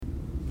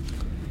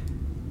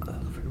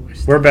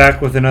We're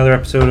back with another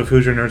episode of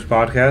Hoosier Nerds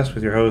Podcast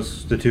with your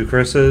hosts, the two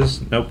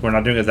Chris's. Nope, we're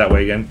not doing it that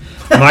way again.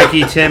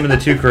 Mikey, Tim, and the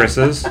two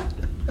Chris's.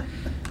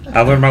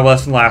 I learned my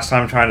lesson last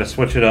time trying to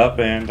switch it up,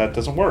 and that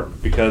doesn't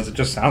work because it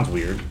just sounds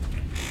weird.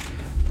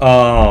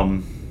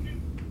 We're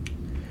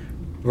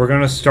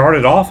going to start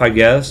it off, I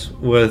guess,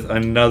 with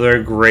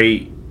another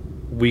great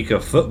week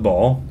of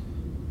football.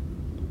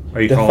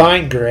 Are you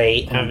Define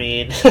great. I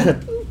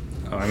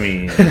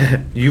mean,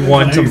 you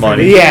won some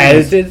money. Yeah,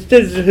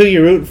 it's who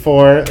you're rooting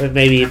for, and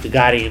maybe if you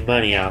got any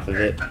money off of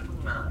it.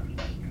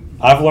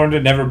 I've learned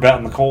to never bet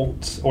on the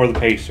Colts or the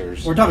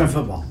Pacers. We're talking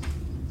football.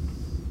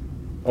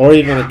 Or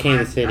even with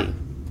Kansas City.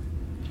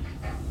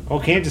 Oh,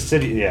 Kansas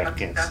City. Yeah,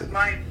 Kansas City. That's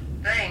my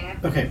thing.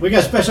 Okay, we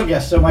got a special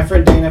guest. So my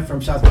friend Dana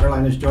from South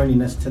Carolina is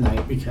joining us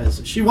tonight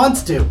because she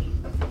wants to.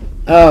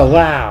 Oh,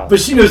 wow. But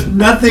she knows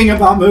nothing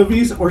about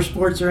movies or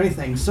sports or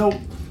anything. So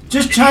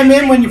just chime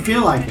in when you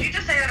feel like Did you it.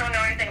 just say I don't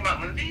know anything about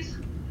movies?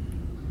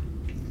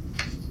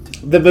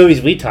 The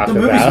movies we talk The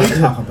about. movies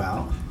we talk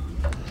about.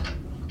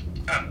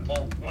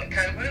 Well, what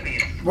kind of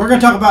movies? We're going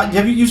to talk about,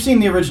 you've seen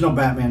the original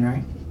Batman,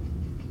 right?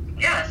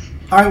 Yes.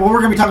 All right, well, we're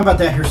going to be talking about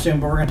that here soon,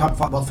 but we're going to talk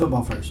about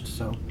football first.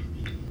 So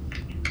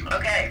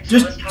Okay. So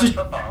let's talk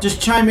football.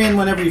 just chime in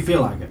whenever you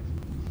feel like it.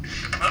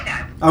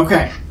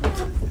 Okay. Okay.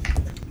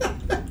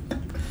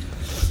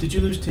 Did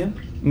you lose Tim?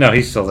 No,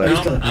 he's still there. He's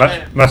still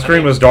there. My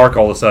screen was dark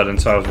all of a sudden,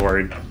 so I was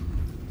worried.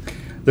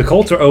 The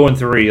Colts are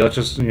 0-3. Let's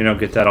just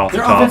get that off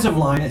Their the top. offensive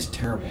line is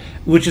terrible.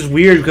 Which is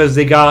weird because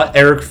they got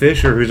Eric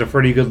Fisher, who's a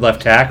pretty good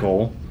left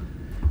tackle,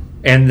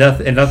 and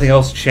nothing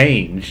else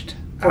changed.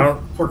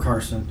 Poor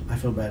Carson. I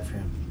feel bad for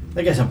him.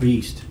 That guy's a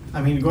beast.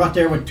 I mean, go out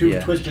there with two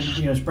twisted,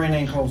 sprained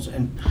ankles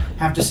and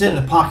have to sit in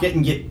the pocket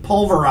and get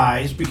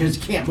pulverized because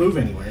he can't move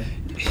anywhere.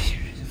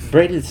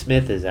 Braden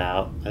Smith is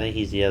out. I think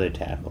he's the other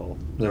tackle.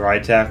 The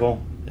right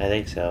tackle. I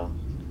think so.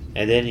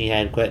 And then he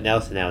had Quentin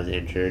Nelson that was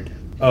injured.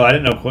 Oh, I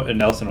didn't know Quentin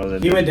Nelson was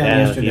in. He went down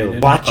yesterday. You didn't he?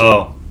 watch it.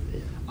 Oh,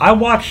 I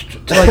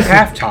watched till like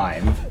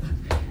halftime,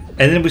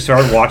 and then we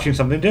started watching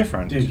something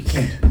different. Dude, you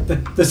can't.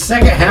 The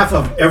second half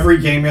of every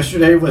game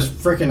yesterday was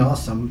freaking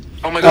awesome.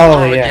 Oh my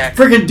God. Oh, yeah. Dak.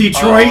 Freaking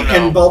Detroit Oh, no.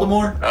 and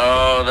Baltimore.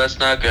 Oh, that's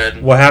not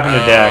good. What happened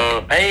to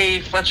Dak?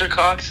 Hey, Fletcher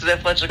Cox. Is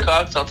that Fletcher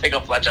Cox? I'll take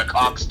a Fletcher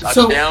Cox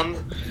touchdown.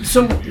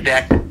 So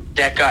Dak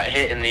got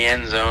hit in the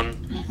end zone.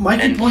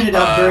 Mikey pointed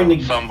out during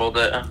the fumbled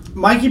it.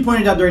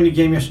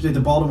 game yesterday, the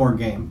Baltimore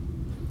game,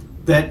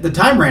 that the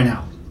time ran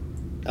out.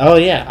 Oh,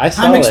 yeah. I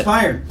saw Time it.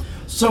 expired.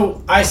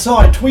 So I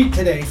saw a tweet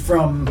today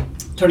from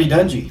Tony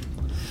Dungy.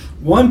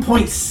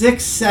 1.6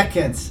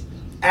 seconds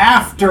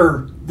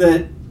after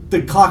the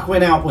clock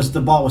went out the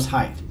ball was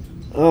hiked.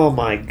 Oh,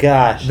 my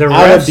gosh. The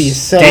I would refs be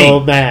so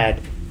stink. mad.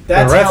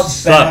 That's The refs how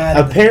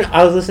suck. bad.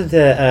 I was listening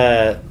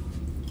to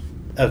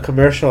a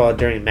commercial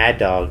during Mad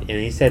Dog, and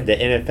he said the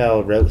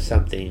NFL wrote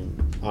something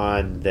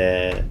on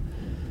their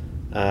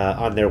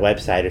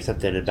website or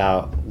something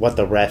about what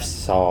the refs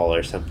saw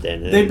or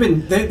something.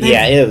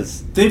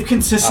 They've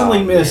consistently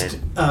Oh, missed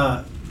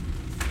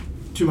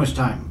too much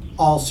time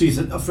all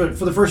season. For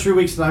the first 3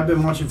 weeks that I've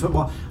been watching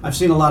football, I've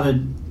seen a lot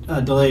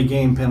of delay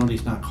game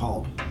penalties not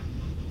called.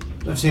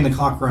 I've seen the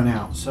clock run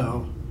out.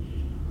 So,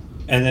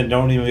 And then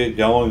don't even get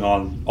going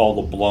on all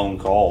the blown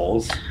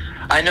calls.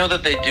 I know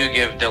that they do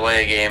give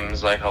delay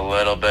games like a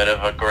little bit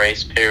of a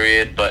grace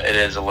period, but it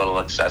is a little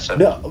excessive.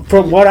 No,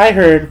 from what I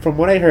heard,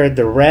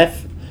 the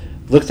ref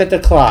looks at the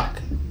clock.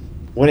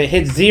 When it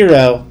hits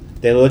 0,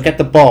 they look at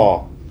the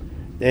ball.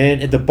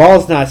 Then if the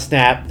ball's not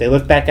snapped, they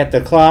look back at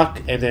the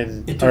clock, and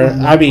then is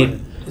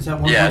that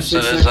 1.6 Yeah, so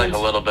there's seconds? like a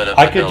little bit of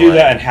I a could delay. do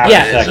that in half a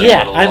yeah, second. yeah.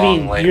 little I long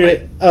mean,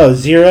 lately.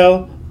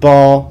 0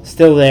 ball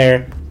still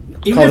there.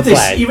 Call the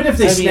flag. Even if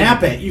they I mean,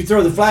 snap it, you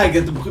throw the flag,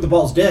 the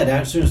ball's dead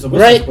as soon as the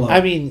whistle's right? blown. I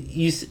mean,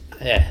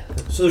 yeah.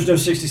 So there's no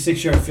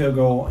 66-yard field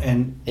goal,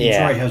 and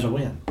Detroit has a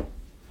win.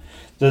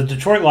 The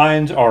Detroit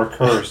Lions are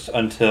cursed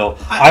until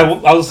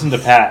I listen to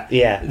Pat.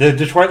 Yeah. The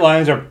Detroit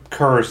Lions are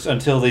cursed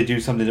until they do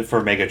something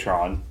for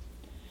Megatron.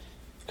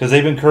 Because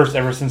they've been cursed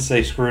ever since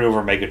they screwed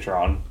over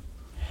Megatron.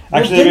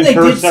 Actually, they've been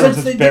cursed ever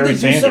since Barry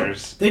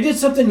Sanders. They did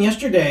something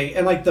yesterday,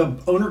 and the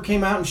owner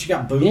came out and she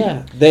got booed.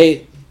 Yeah,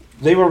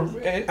 They were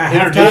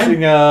introducing.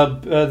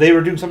 They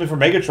were doing something for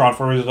Megatron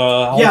for his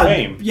Hall of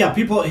Fame. Yeah,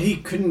 people. He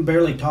couldn't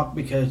barely talk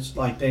because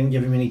they didn't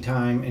give him any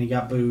time, and he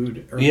got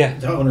booed. Or Yeah.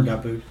 the owner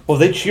got booed. Well,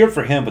 they cheered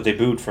for him, but they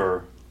booed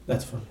for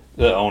That's fun.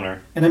 the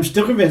owner. And I'm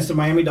still convinced the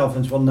Miami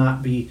Dolphins will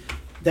not be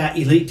that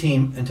elite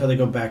team until they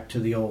go back to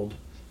the old.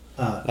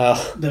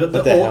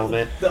 the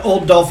helmet. The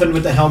old Dolphin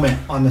with the helmet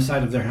on the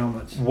side of their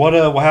helmets. What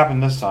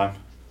happened this time?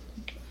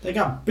 They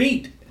got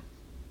beat.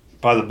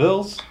 By the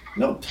Bills?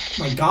 No,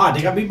 my God,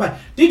 they got beat by.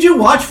 Did you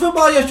watch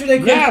football yesterday,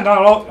 Chris? Yeah, not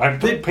at all.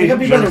 They got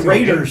beat by the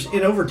Raiders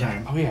in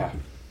overtime. Oh yeah,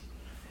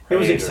 It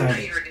was Raiders. I thought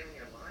exciting. you were doing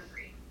your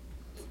laundry.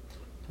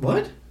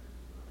 What?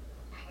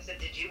 I said,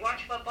 did you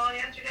watch football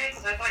yesterday?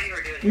 Because I thought you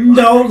were doing your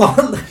No,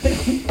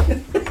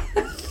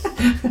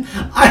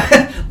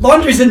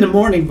 laundry's in the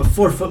morning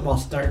before football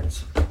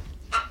starts.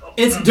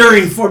 It's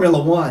during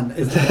Formula One.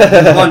 Is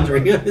the laundry?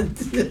 Okay.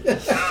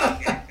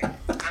 I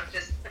was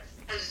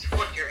just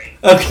wondering.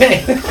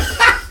 Okay.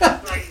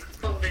 Like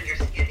folding your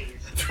skivvies.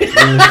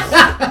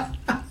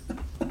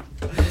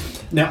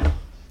 Now,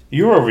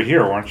 You were over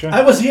here, weren't you?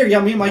 I was here. Yeah,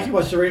 me and Mikey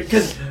watched the radio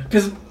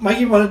because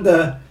Mikey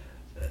wanted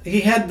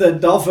he had the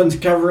Dolphins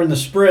covering the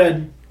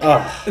spread.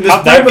 Oh, And the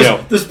How'd spread that was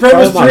go? the spread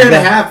was Oh my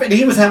 3.5, and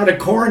he was having a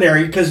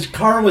coronary because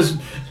Carr was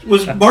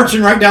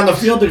marching right down the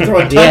field to throw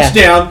a Yeah.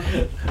 touchdown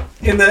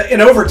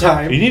in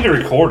overtime. You need to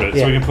record it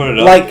so we can put it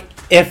up. Like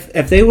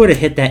if they would have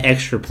hit that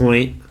extra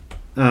point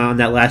on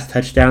that last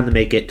touchdown to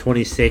make it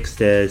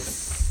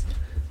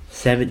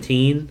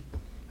 26-17,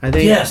 I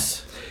think.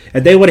 Yes.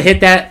 If they would have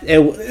hit that, it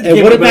game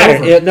wouldn't would've been matter.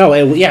 over.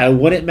 It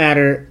wouldn't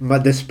matter.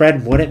 But the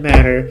spread wouldn't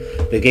matter.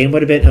 The game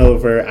would have been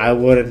over. I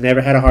would have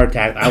never had a heart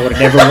attack. I would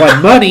have never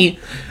won money.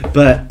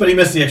 But But he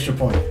missed the extra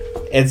point.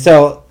 and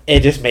so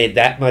it just made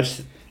that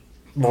much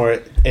more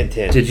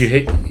intense. Did you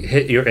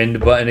hit your end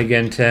button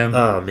again, Tim?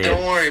 Oh Don't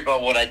man. worry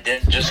about what I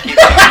did. Just keep.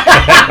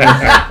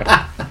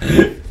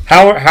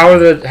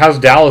 How's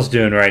Dallas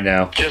doing right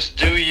now? Just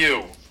do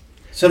you.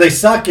 So they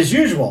suck as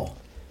usual.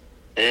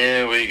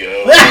 Here we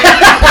go.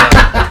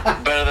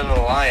 Better than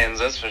the Lions,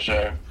 that's for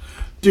sure.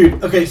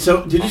 Dude, okay,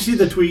 so did you see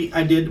the tweet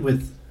I did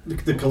with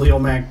the Khalil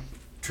Mack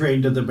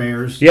trade to the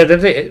Bears? Yeah,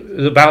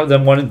 about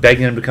them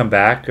begging him to come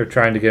back or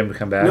trying to get him to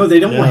come back. No, they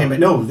don't No. want him.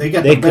 No, they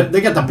got They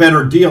they got the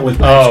better deal with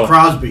Max Oh.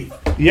 Crosby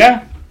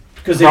Yeah,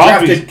 because they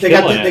Crosby's drafted. They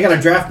got killing they got it.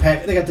 a draft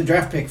pick. They got the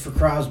draft pick for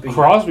Crosby.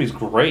 Crosby's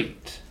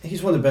great.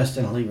 He's one of the best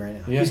in the league right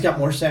now. Yeah. He's got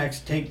more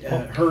sacks,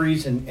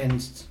 hurries, and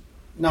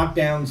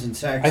knockdowns and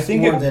sacks I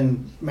think more it-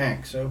 than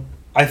Max. So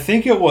I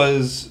think it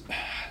was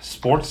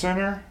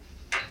SportsCenter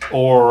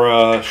or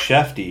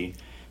Shefty.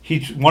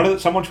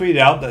 Someone tweeted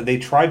out that they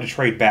tried to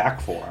trade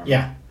back for him.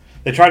 yeah,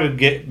 They tried to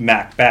get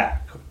Mac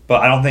back,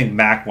 but I don't think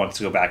Mac wants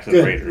to go back to the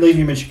good. Raiders. Leave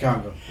him in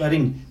Chicago. Let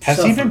him. Has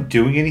suffer. he been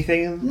doing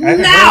anything? I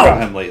haven't No! heard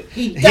about him lately.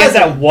 He had that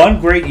doesn't.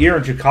 one great year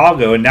in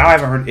Chicago, and now I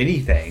haven't heard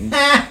anything.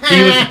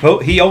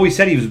 He always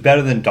said he was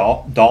better than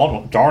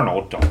Darnold.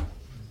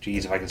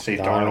 Jeez, if I can say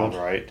Darnold,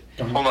 Darnold. right.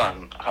 Hold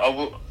on.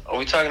 Are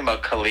we talking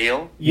about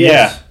Khalil?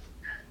 Yes.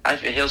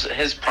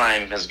 His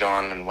prime has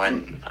gone and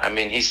went. I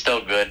mean, he's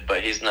still good,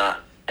 but he's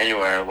not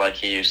anywhere like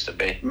he used to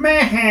be.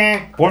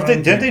 Meh. What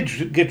if didn't they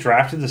get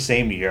drafted the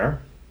same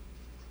year?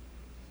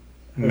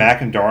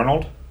 Mac and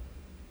Darnold.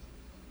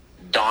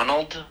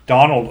 Donald.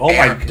 Donald. Oh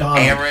my. Donald.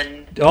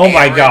 Aaron. Oh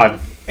my God.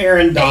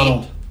 Aaron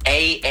Donald.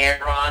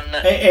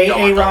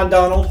 Aaron. Ron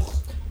Donald.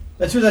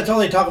 That's all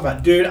they talk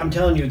about. Dude, I'm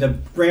telling you, the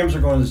Rams are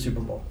going to the Super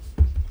Bowl.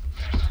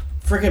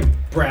 Freaking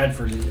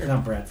Bradford. Or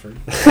not Bradford.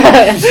 Oh,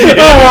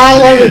 I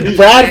love it.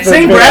 Bradford.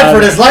 St.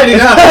 Bradford is lighting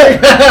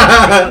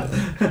up.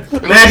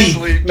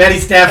 sleep. Maddie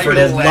Stafford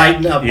is Take a lap.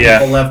 lighting up Yeah.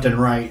 people left and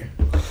right.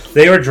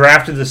 They were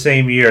drafted the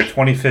same year,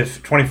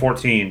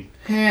 2014.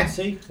 Yeah,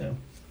 see? So.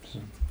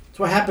 That's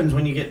what happens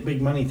when you get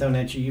big money thrown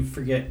at you. You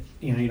forget,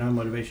 you don't have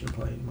motivation to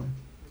play anymore.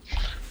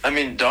 I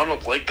mean,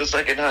 Donald's like the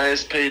second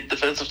highest paid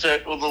defensive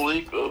tackle in the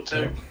league, though,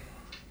 too.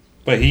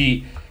 But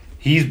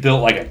he's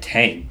built like a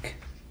tank.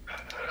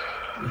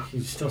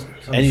 He's still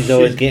And he's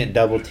always getting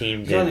double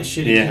teamed. He's on a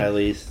shitty Yeah. team. At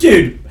least.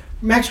 Dude,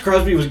 Max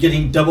Crosby was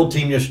getting double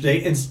teamed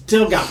yesterday and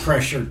still got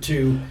pressure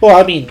to Well,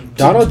 I mean,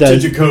 Donald to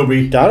does.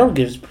 Jacoby. Donald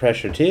gives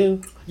pressure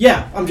too.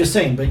 Yeah, I'm just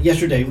saying. But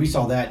yesterday we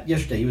saw that.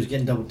 Yesterday he was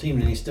getting double teamed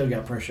and he still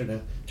got pressure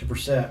to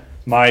Brissett.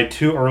 My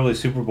two early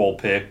Super Bowl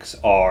picks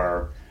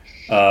are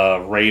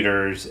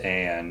Raiders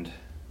and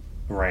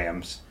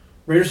Rams.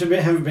 Raiders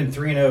haven't been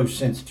 3-0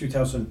 since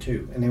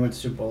 2002, and they went to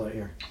the Super Bowl that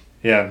year.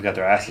 Yeah, got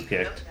their asses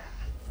kicked.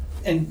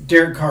 And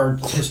Derek Carr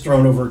has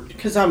thrown over,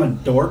 because I'm a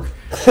dork.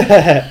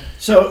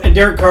 And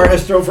Derek Carr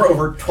has thrown for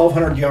over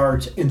 1,200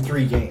 yards in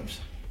 3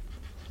 games.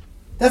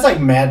 That's like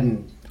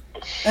Madden.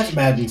 That's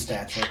Madden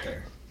stats right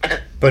there.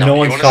 But No, no you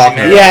one's wanna talking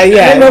see about Yeah, it.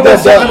 yeah. No, No,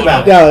 no, talking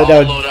about it. I'll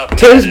load no. up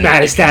Tim's Madden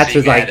Madden if you stats see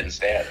was like Madden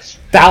stats.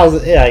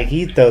 1,000. Yeah, like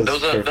he throws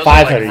Those are for like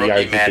 500 rookie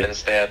yards. Madden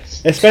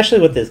stats. Especially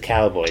with his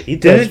Cowboys, he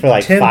throws Didn't for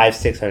like Tim-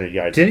 500-600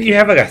 yards. Didn't you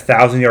have like a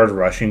 1,000-yard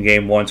rushing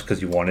game once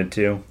because you wanted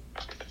to?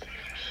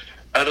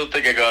 I don't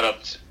think I got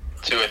up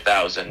to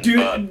 1,000. Do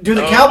but,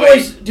 the oh,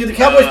 Cowboys wait. do the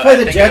Cowboys I play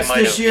the think Jets I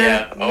might this have, year?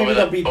 Yeah, Maybe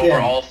they'll beat over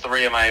them. all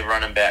 3 of my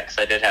running backs,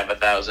 I did have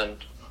 1,000.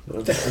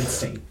 That's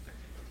insane.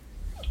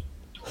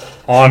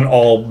 On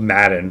all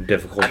Madden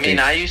difficulty. I mean,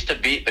 I used to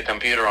beat the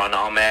computer on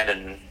all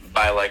Madden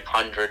by like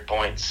 100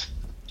 points.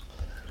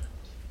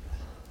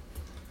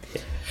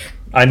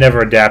 I never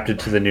adapted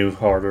to the new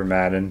harder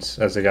Maddens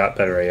as they got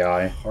better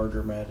AI.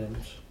 Harder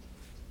Maddens.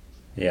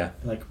 Yeah.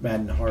 Like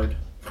Madden Hard.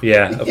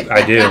 Yeah,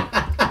 I do.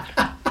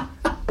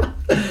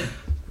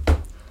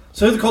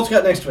 So who the Colts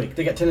got next week?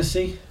 They got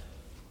Tennessee?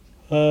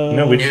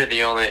 No, we You're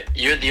the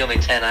only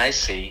 10 I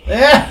see.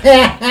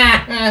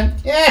 Yeah.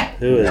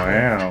 Who is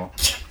Wow.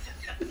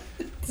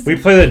 We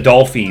play the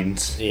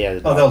Dolphins. Yeah.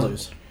 Oh, they'll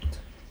lose.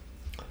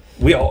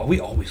 We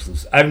always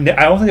lose. I don't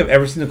think I've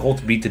ever seen the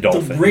Colts beat the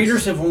Dolphins. The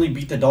Raiders have only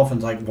beat the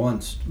Dolphins like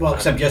once. Well,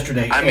 except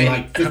yesterday I in mean,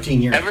 like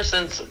 15 years. Ever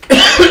since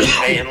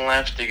Peyton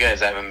left, you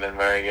guys haven't been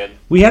very good.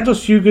 We had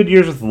those few good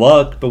years with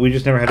Luck, but we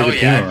just never had a Oh good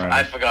team yeah, around.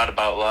 I forgot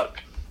about Luck.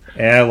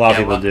 Yeah, a lot of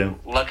Yeah, people do.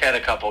 Luck had a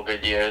couple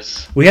good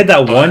years. We had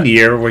that But- one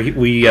year where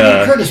we I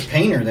mean, Curtis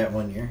Painter that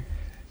one year.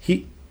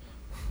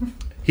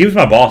 he was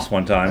my boss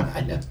one time.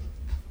 I know.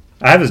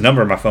 I have his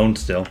number in my phone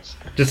still,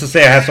 just to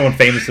say I have someone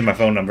famous in my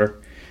phone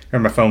number or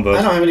my phone book.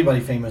 I don't have anybody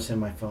famous in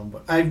my phone,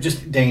 but I've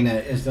just Dana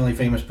is the only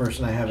famous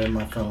person I have in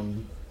my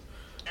phone.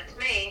 That's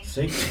me.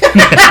 See,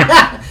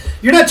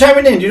 you're not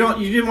chiming in. You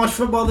didn't watch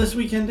football this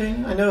weekend,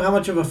 Dana. I know how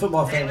much of a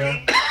football fan you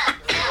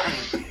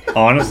are.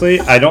 Honestly,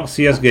 I don't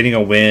see us getting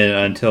a win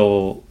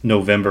until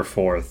November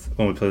 4th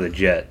when we play the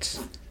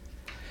Jets.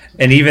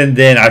 And even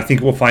then, I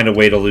think we'll find a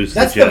way to lose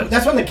That's the Jets.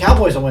 that's when the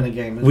Cowboys will win a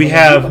game. is We when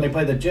have- when they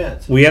play the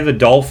Jets. We have the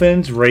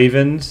Dolphins,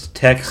 Ravens,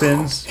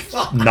 Texans,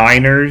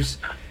 Niners,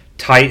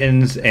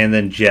 Titans, and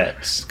then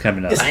Jets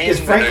coming up. Is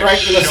Frank Reich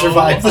going to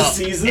survive the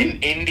season?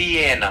 In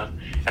Indiana,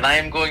 and I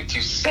am going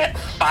to set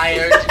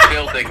fire to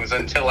buildings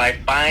until I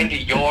find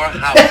your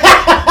house.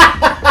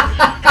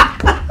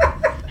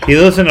 He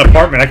lives in an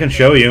apartment. I can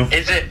show you.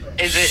 Is it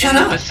Shut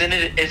in up. the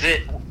vicinity? Is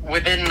it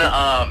within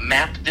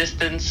map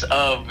distance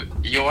of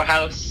your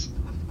house?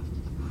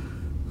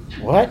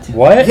 What?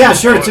 What? Yeah,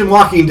 sure. It's in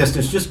walking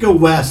distance. Just go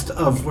west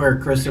of where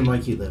Chris and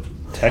Mikey live.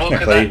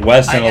 Technically, Well, 'cause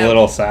west I and a have-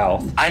 little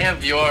south. I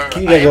have your. You I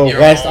gotta have go your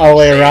west home all the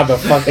way saved around the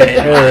fucking in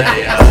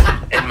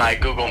earth. in my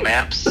Google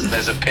Maps.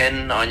 There's a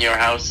pin on your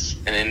house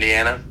in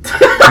Indiana.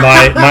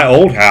 My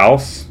old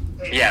house.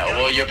 Wait, Yeah, don't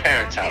well, your you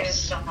parents' live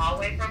house. The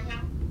hallway from him?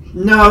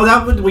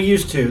 No, we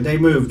used to. They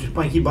moved.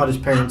 Mikey bought his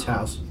parents'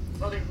 house.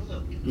 Oh, they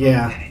moved.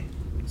 Yeah. Okay.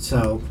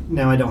 So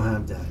now I don't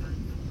have that.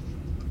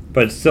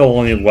 But it's still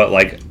only,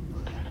 a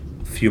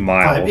few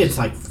miles. It's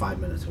like 5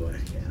 minutes away.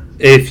 Yeah.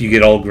 If you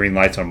get all green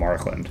lights on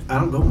Markland. I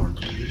don't go more.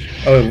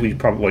 Oh, we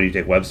probably, what do you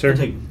take, Webster? I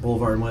take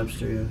Boulevard and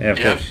Webster. Yeah. Yeah, of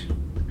Yeah. course.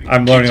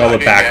 I'm learning all the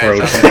talking, back guys.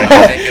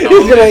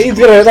 roads. He's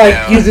gonna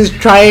like use his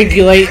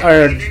triangulate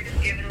They're or just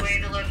giving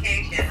away the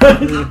location.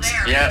 I'm there.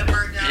 Yep,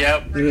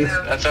 Yep.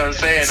 That's what I'm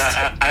saying.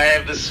 I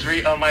have the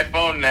street on my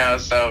phone now,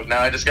 so now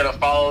I just gotta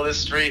follow this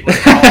street.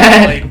 Like, all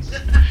the lights.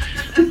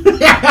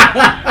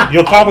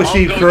 You'll probably I'll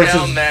see go Chris's.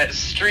 down that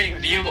street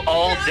view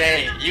all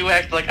day. You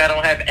act like I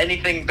don't have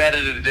anything better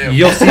to do.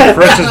 You'll see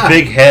Chris's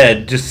big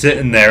head just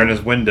sitting there in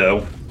his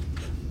window.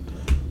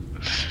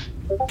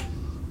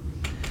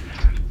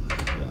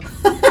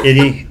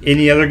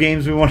 Any other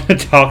games we want to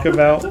talk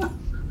about?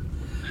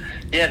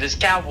 Yeah, this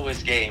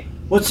Cowboys game.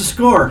 What's the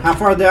score? How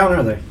far down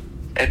are they?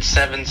 It's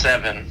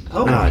 7-7.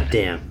 Oh, oh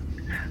damn.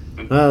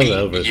 Well, it's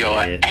over Beat for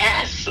your me.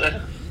 ass.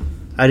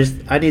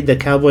 I need the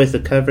Cowboys to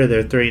cover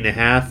their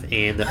 3.5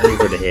 and the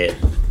over to hit.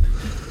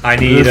 I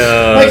need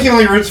Mikey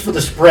only roots for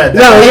the spread.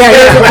 No,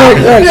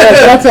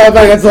 that's how I'm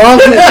like, as long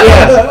as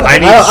I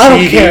need I don't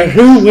CD. care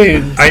who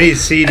wins. I need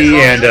As CD long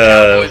as and the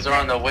Cowboys are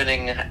on the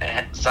winning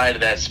side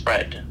of that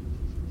spread.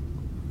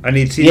 I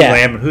need CD Yeah.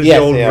 Lamb. Who's Yes,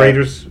 the old they are.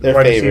 Raiders They're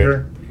wide favorite.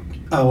 receiver?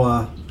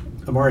 Oh,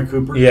 Amari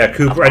Cooper. Yeah,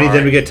 Cooper. I need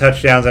them to get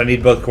touchdowns. I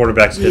need both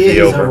quarterbacks to He hit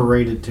the is over.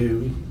 overrated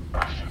too.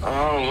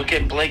 Oh, look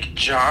at Blake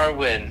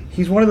Jarwin.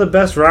 He's one of the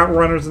best route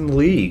runners in the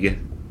league.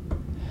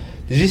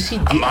 Did you see?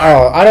 Amari,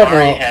 I don't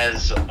Amari know.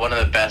 has one of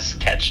the best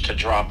catch to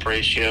drop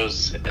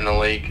ratios in the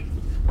league.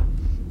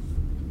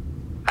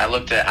 I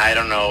looked at. I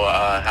don't know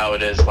how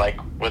it is like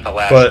with the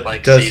last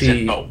But does season.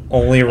 he But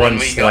only when run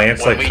we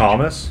slants when like we-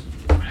 Thomas?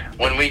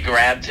 when we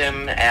grabbed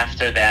him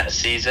after that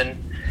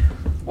season,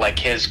 like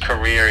his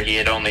career, he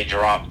had only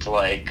dropped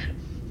like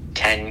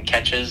 10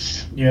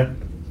 catches. Yeah.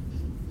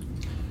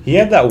 He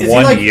had that Is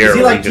one he like, year. Is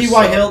he where like just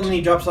T.Y. sucked. Hilton?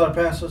 He drops a lot of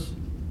passes.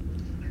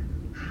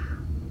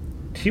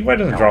 T.Y.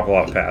 doesn't drop a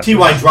lot of passes.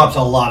 T.Y. drops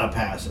a lot of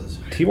passes.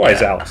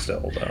 T.Y.'s Yeah. out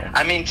still though.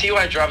 I mean,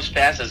 Ty drops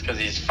passes because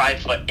he's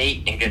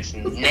 5'8" and gets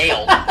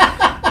nailed.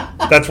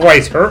 That's why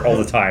he's hurt all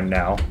the time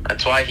now.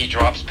 That's why he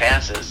drops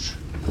passes.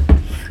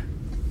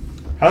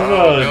 How's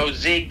Oh, go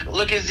Zeke!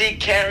 Look at Zeke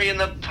carrying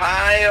the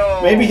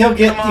pile. Maybe he'll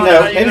get, Come on, you how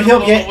know, you maybe gonna he'll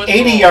blow get the whistle?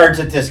 80 yards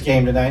at this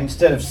game tonight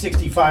instead of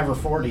 65 or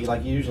 40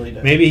 like he usually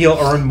does. maybe he'll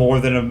earn more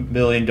than $1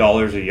 million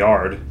a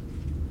yard,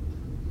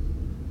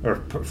 or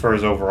for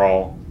his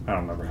overall. I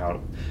don't remember how.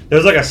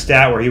 There's like a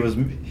stat where he was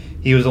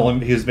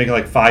making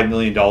like $5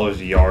 million a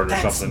yard or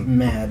That's something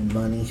mad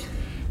money.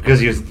 because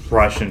he was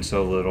rushing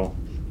so little.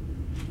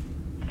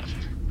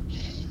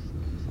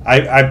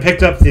 I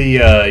picked up the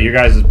your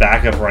guys'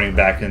 backup running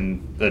back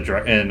in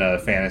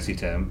fantasy,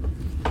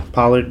 Tim.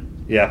 Pollard.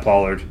 Yeah,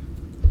 Pollard.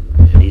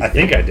 He's I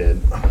think I did.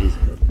 He's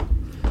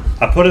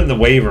I put it in the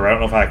waiver. I don't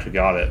know if I actually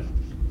got it.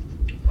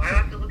 Why do I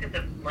have to look at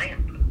the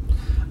lamp?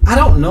 I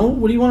don't know.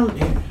 What do you want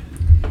to...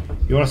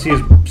 You want to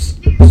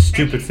see his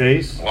stupid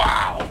face?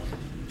 Wow.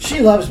 She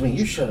loves me.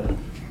 You should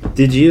have.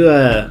 Did you?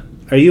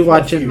 Are you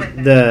watching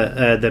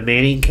the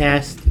Manning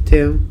cast,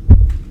 Tim?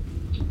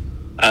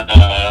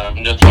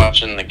 I'm just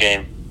watching the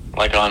game,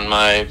 like on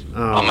my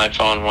Oh.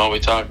 phone while we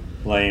talk.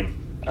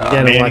 Lame.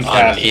 gotta Manning watch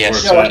cast on is where ESPN.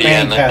 it's Yeah, what at.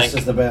 Yeah, man I cast think-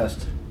 is the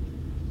best.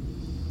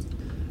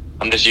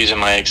 I'm just using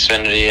my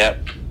Xfinity app.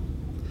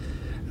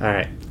 All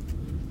right.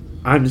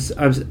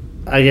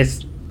 I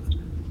guess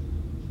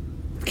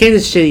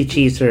Kansas City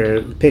Chiefs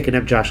are picking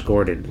up Josh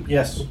Gordon.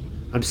 Yes.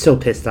 I'm so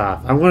pissed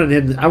off. I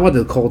wanted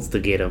the Colts to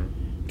get him.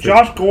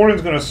 Josh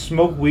Gordon's going to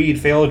smoke weed,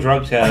 fail a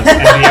drug test, and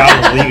be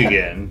out of the league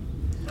again.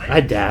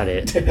 I doubt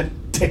it.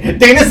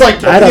 Dana's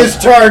like, I don't- he is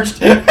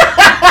charged.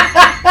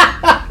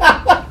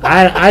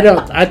 I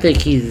don't. I think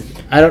he's.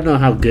 I don't know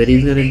how good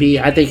he's going to be.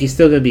 I think he's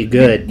still going to be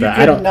good, You but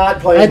could I don't. not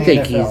play I in the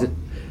think NFL.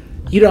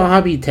 he's. You know how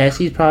many tests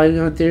he's probably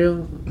going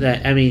through.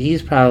 That I mean,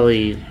 he's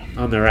probably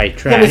on the right Yeah,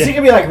 track. but is he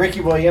gonna be like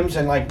Ricky Williams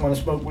and like want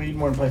to smoke weed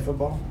more than play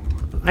football?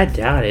 I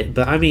doubt it,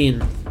 but I mean,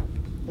 Not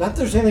that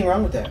there's anything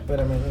wrong with that, but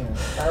I mean, you know,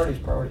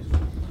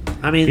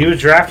 priorities. He was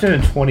drafted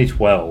in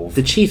 2012.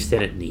 the Chiefs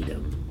didn't need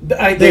him.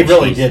 They The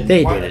really Chiefs, didn't.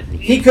 They Why- didn't.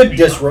 He could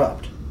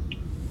disrupt.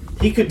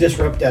 He could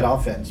disrupt that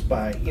offense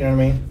by, you know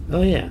what I mean?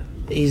 Oh yeah,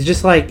 he's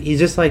just like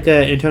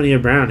Antonio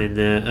Brown in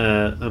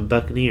the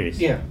Buccaneers.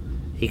 Yeah,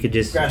 He could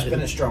just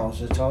grasping at straws.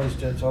 That's all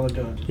That's all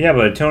they're doing. Yeah,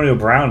 but Antonio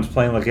Brown's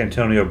playing like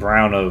Antonio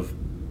Brown of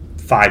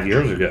 5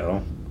 years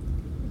ago.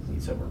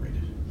 He's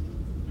overrated.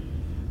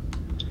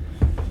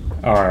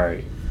 All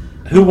right.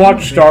 Who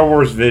watched Star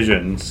Wars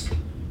Visions?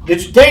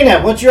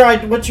 Dana, what's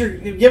your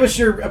give us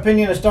your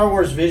opinion of Star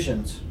Wars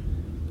Visions?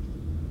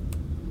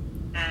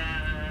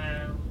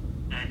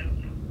 I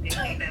don't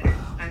know.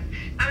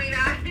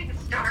 I think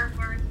Star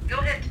Wars. Go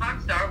ahead,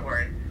 talk Star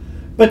Wars.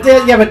 But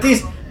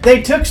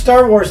they took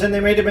Star Wars and they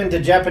made them into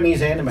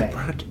Japanese anime.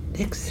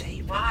 Nick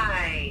Saban.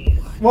 Why?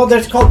 Well,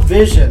 that's called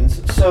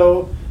Visions.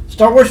 So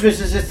Star Wars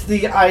Visions,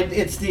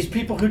 it's these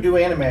people who do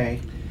anime and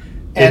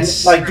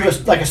It's- like do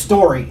a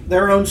story,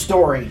 their own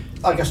story,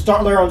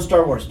 their own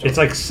Star Wars story. It's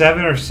like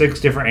 7 or 6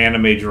 different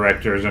anime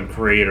directors and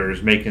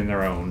creators making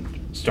their own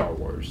Star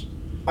Wars.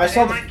 I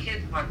saw My the.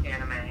 kids watch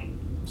anime.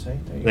 See,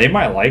 there you They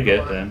might like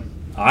it then.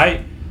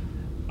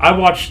 I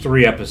watched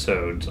 3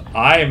 episodes. go.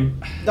 I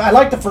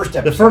like the first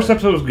episode. The first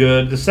episode was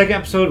good. The second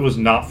episode was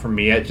not for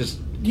me. I don't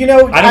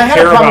had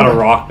care problem about a with-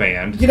 rock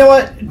band. You know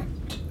what?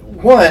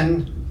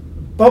 One,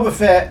 Boba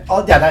Fett.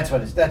 Oh, yeah, that's what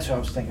I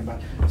was thinking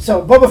about.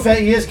 So Boba Fett,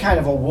 he is kind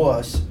of a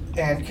wuss,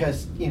 and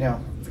because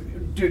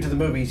due to the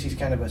movies, he's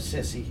kind of a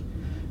sissy.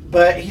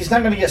 But he's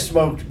not going to get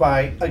smoked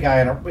by a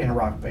guy in a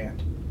rock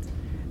band.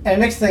 And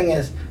the next thing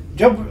is,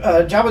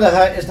 Jabba the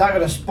Hutt is not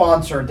going to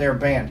sponsor their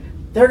band.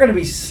 They're going to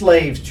be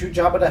slaves to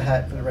Jabba the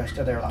Hutt for the rest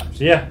of their lives.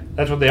 Yeah,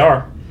 that's what they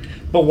are.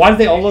 But why do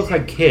they all look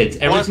like kids?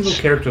 Every What? single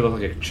character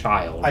looked like a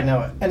child. I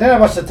know it. And then I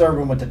watched the third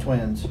one with the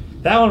twins.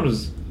 That one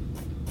was.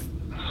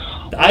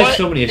 I had What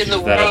so many issues in the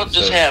with that world episode.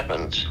 just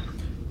happened?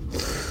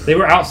 They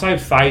were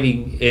outside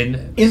fighting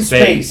in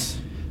Space.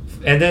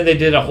 and then they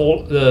did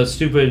the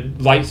stupid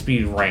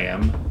lightspeed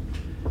ram,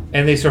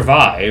 and they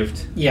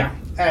survived. Yeah.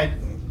 I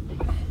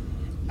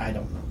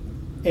don't know.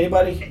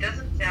 Anybody? It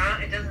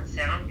doesn't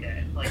sound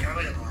good. Like I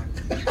wouldn't watch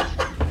it.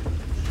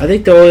 I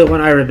think the only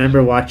one I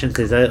remember watching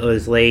because it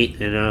was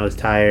late and I was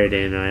tired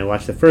and I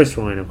watched the first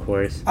one, of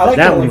course. I like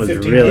that the one only was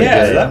 15 really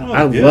Yeah, good. that one was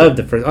I good. loved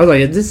the first. I was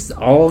like, "Is this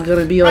all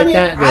gonna be like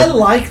that?" I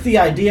like the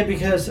idea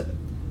because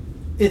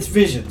it's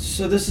Visions.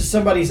 So this is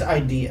somebody's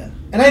idea,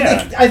 and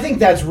I think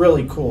that's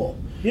really cool.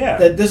 Yeah.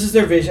 That this is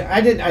their vision. I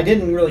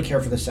didn't really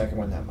care for the second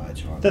one that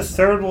much. The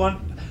third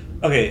one,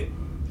 okay.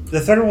 The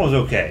third one was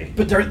okay.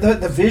 But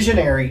the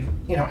visionary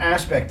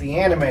aspect, the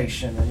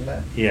animation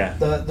and Yeah.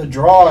 the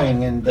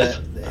drawing and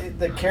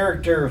the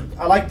character.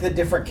 I like the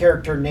different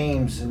character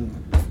names, and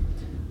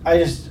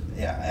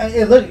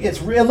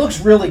it looks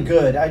really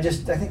good. I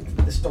think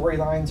the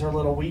storylines are a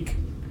little weak.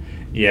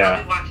 I'll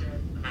Yeah. be watching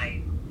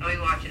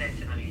it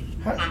tonight.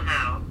 Huh.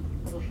 Somehow.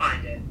 We'll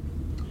find it.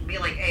 Be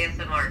like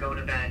ASMR, go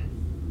to bed.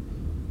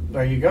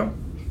 There you go.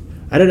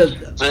 I don't know.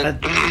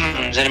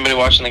 Is anybody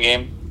watching the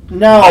game?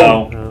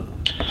 No. No.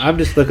 I'm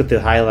just looking through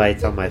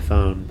highlights on my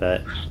phone,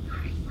 but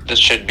This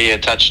should be a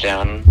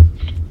touchdown.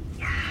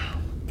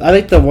 I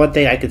think the one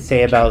thing I could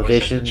say about What's the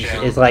Visions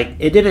channel? is like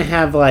it didn't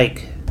have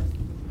like.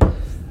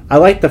 I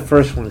liked the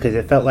first one because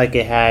it felt like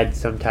it had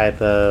some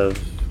type of.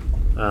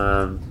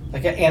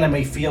 Like an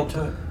anime feel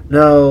to it.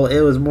 No,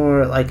 it was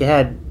more like it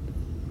had.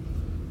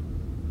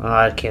 Oh,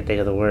 I can't think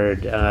of the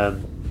word.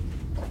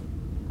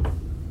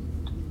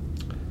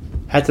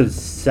 Had some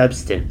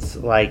substance,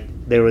 like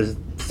there was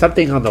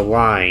something on the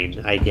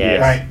line, I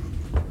guess. Right.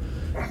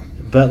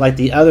 But like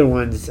the other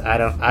ones, I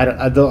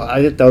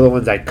think the other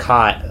ones I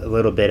caught a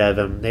little bit of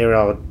them. They were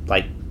all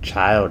like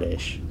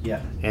childish, Yeah.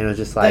 and it was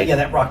just like,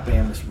 That rock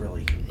band was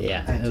really.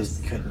 yeah, I it was,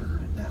 just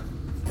couldn't. No.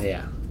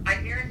 yeah. I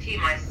guarantee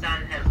my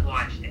son has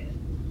watched it.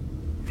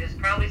 There's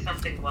probably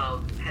something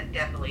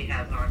definitely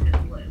has on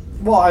his list.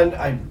 Well,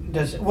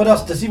 what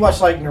else does he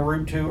watch? Like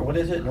Naruto or what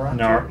is it?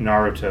 Naruto.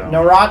 Naruto.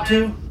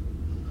 Naruto.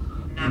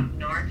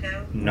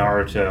 Naruto?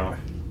 Naruto.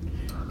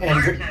 And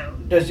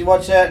Naruto. does he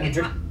watch that? And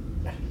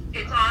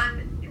It's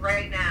on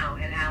right now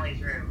in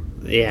Allie's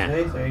room. Yeah.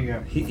 See, there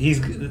you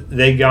go.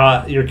 They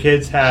got your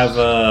kids have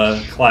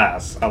a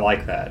class. I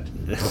like that.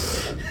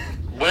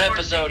 What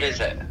episode is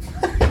it?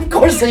 Of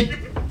course they.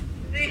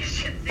 You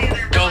should see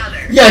their Go-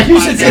 mother. Yeah, you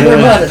should see their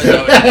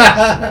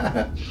Yeah.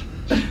 mother.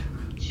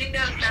 She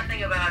knows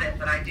nothing about it,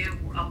 but I do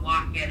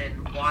walk in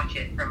and watch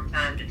it from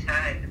time to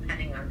time,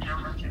 depending on how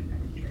much I've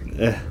been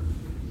drinking.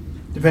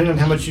 Depending on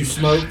how much you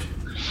smoked.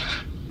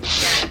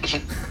 Yeah, I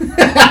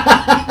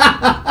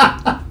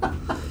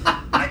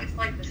just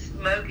like to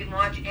smoke and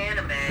watch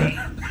anime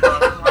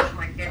while I watch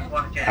my kids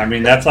watch it. I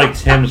mean, that's like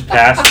Tim's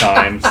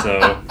pastime,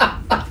 so.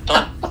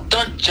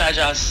 Don't judge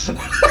us. I'm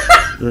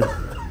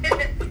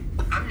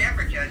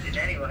never judging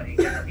anybody.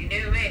 'Cause if you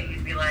knew me,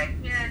 you'd be like,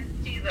 yeah,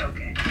 she's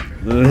okay.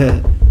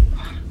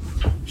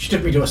 She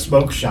took me to a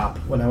smoke shop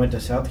when I went to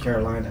South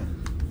Carolina.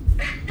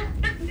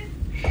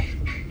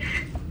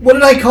 What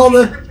did I call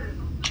the?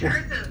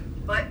 Hers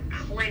butt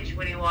clench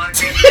when he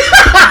walked in.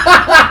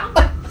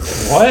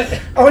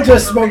 What? I went to a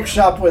smoke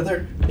shop with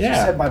her. She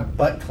Yeah. said my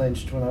butt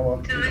clenched when I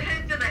walked To in. the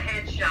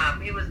head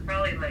shop, he was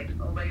probably like,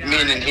 oh my god.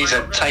 Meaning he's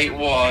a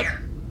tightwad.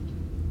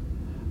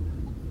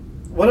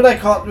 What did I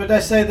call? Did I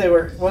say they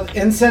were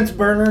incense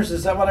burners?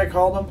 Is that what I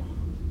called them?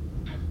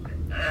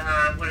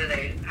 What are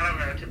they? I don't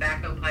know,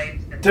 tobacco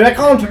pipes. Did I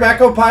call them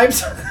tobacco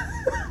pipes?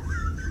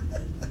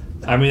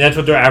 I mean, that's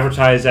what they're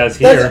advertised as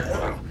here.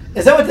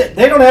 Is that what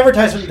they don't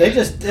advertise them? They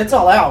just it's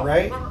all out,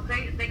 right? Well,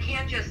 they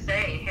can't just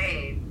say,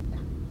 hey,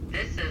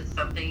 this is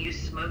something you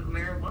smoke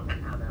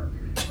marijuana out of.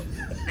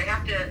 They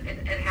have to,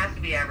 it has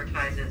to be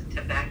advertised as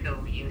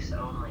tobacco use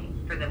only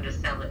for them to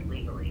sell it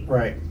legally.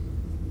 Right.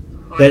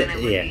 Or But, then it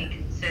would yeah. be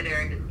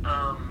considered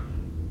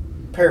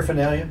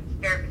Paraphernalia.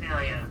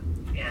 paraphernalia.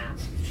 Yeah.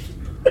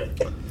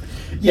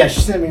 Yeah,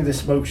 she sent me to the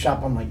smoke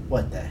shop. I'm like,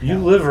 what the hell? You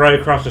live right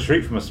across the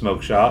street from a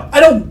smoke shop. I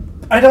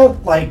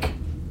don't like.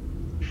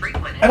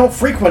 Frequent it. I don't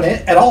frequent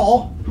it at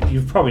all.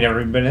 You've probably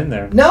never even been in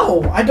there.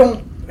 No, I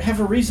don't have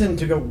a reason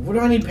to go. What do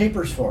I need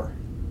papers for?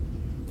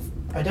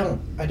 I don't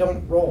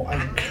roll.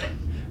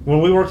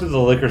 When we worked at the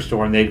liquor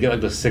store and they'd get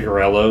like the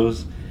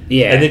cigarellos,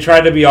 Yeah. and they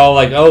tried to be all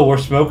like, "Oh, we're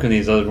smoking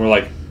these," and we're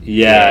like,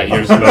 "Yeah,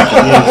 you're smoking."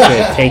 You these."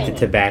 should take the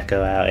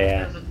tobacco out,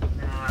 yeah.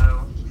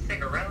 No.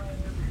 Cigarettes.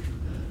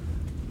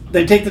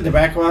 They take the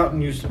tobacco out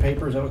and use the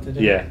paper. Is that what they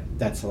do? Yeah.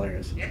 That's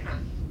hilarious. Yeah.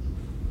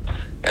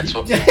 That's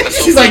what.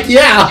 She's like,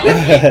 yeah.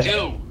 That's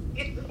what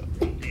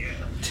we do.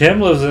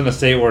 Tim lives in a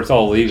state where it's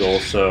all legal,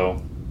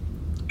 so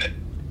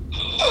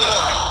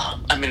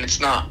I mean, it's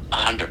not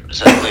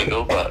 100%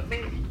 legal, but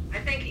I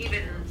think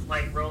even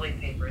like rolling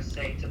papers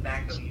say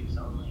tobacco use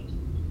only.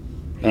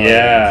 Oh,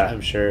 yeah,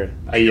 I'm sure.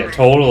 yeah,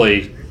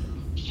 totally.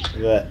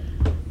 But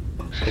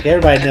like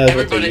everybody knows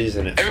what they're everybody,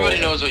 using it for.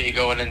 everybody knows what you're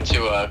going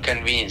into a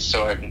convenience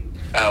store,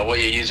 what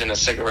you're using a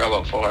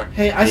cigarello for.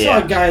 Hey, I saw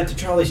Yeah. a guy at the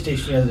trolley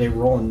station the other day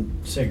rolling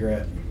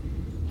cigarette.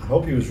 I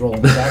hope he was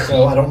rolling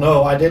tobacco. I don't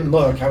know. I didn't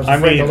look. I was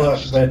afraid to look.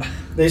 But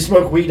they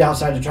smoke weed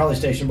outside the trolley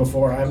station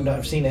before.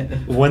 I've seen it.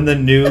 When the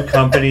new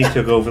company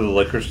took over the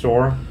liquor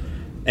store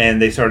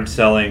and they started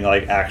selling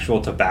like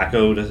actual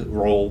tobacco to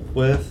roll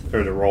with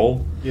or to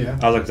roll, Yeah.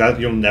 I was like, "That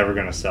you're never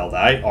gonna sell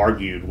that." I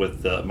argued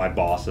with my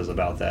bosses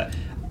about that.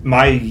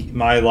 My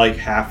like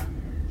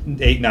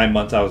 8-9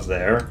 months I was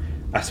there,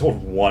 I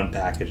sold one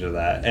package of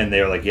that, and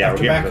they were like, "Yeah, Of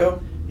we're getting rid of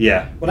tobacco? it."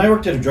 Yeah, When I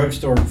worked at a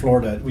drugstore in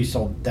Florida, we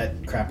sold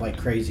that crap like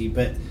crazy.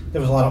 But there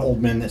was a lot of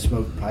old men that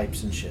smoked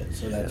pipes and shit.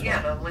 So that's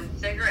Yeah, why. but when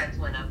cigarettes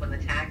went up, when the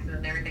taxes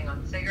and everything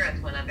on cigarettes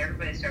went up,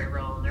 everybody started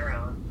rolling their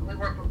own.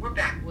 We're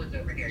backwoods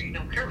over here. You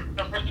know, we're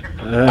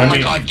Oh my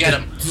mean- god, get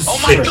him! Oh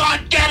my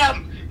god, get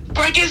him!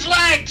 Break his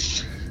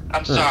legs!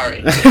 I'm sorry.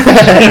 Again,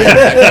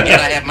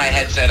 I have my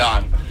headset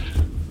on.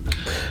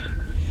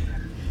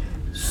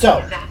 So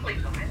exactly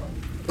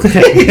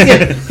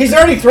violent. he's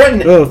already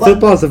threatened. Oh,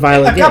 football's a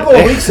violent A game. couple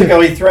of weeks ago,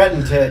 he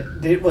threatened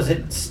to. Was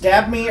it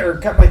stab me or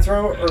cut my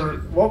throat or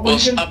what Well,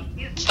 was it?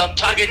 stop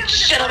talking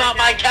shit about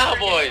my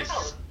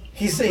Cowboys.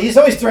 He's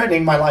always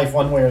threatening my life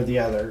one way or the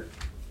other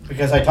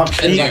because I talk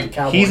shit about the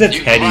Cowboys. he's a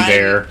You teddy grind,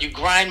 bear. You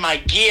grind my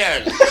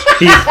gears.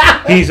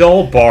 He's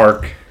all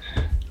bark.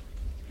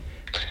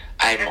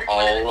 I'm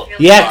all.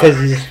 Yeah, because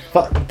he's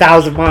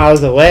 1,000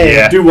 miles away.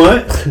 Yeah. Do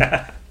what?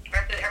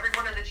 Every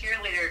one of the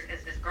cheerleaders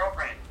is his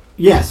girlfriend.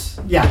 Yes.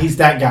 Yeah, he's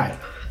that guy.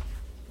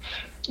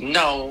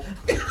 No.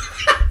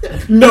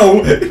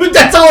 No, but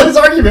that's all his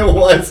argument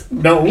was.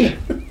 No.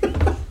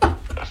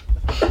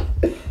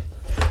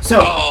 So,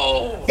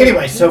 Oh.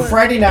 anyway, so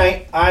Friday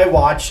night I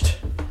watched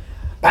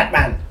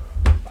Batman,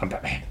 I'm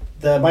Batman.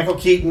 the Michael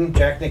Keaton,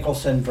 Jack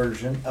Nicholson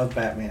version of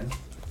Batman.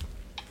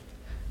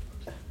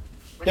 Went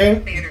to the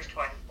Dang. theaters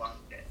twice, watched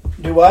it.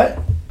 Do what?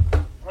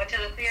 Went to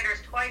the theaters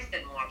twice,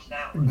 didn't watch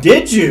that one.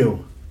 Did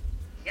you?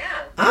 Yeah.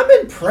 I'm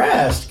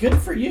impressed. Good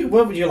for you.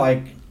 What would you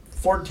like?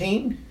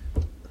 14?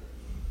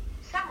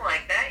 Something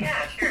like that,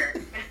 yeah, sure.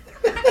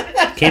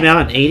 Came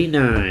out in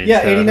 89.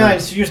 Yeah, so- 89.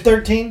 So you're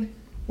 13?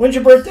 When's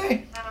your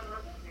birthday?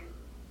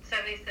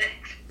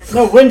 76.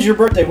 No, when's your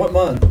birthday? What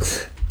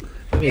month?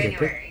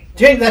 January.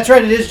 That's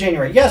right, it is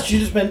January. Yes, you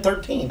just been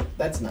 13.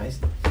 That's nice.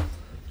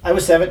 I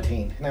was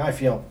 17. Now I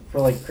feel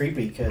really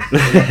creepy because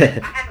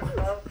I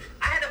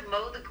had to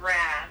mow the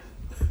grass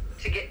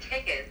to get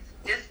tickets.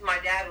 Just my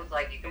dad was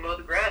like, "You can mow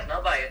the grass, and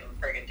I'll buy you some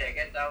friggin'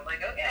 tickets." I was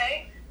like,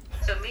 "Okay."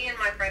 So me and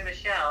my friend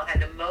Michelle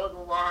had to mow the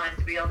lawn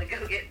to be able to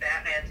go get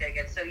Batman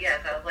tickets. So yes,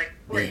 I was like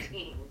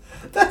 14.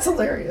 that's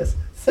hilarious.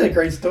 It's a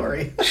great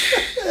story.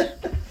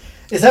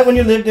 Is that when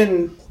you lived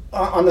in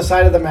on the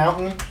side of the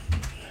mountain?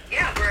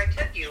 Yeah, where I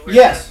took you. Where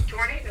Yes. the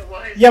tornado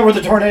was. Yeah, where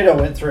the tornado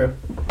went through.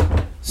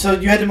 So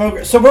you had to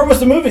mow. So where was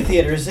the movie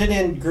theater? Is it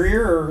in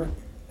Greer or?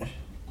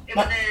 It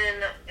was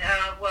in,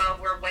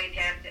 we're Wade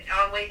Hampton.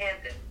 On Wade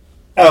Hampton.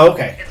 Oh,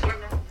 okay. It's where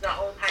the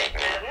old high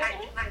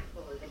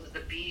school is. It was the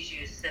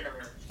Bijou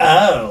Cinema.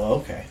 Oh,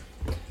 okay.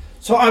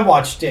 So I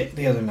watched it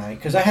the other night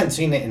because I hadn't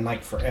seen it in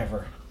like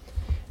forever.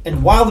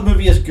 And while the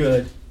movie is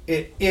good,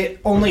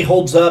 it only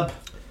holds up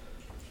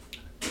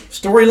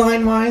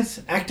storyline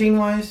wise, acting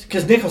wise,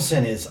 because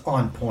Nicholson is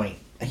on point.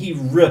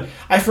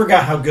 I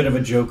forgot how good of a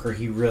Joker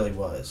he really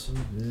was.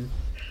 Mm-hmm.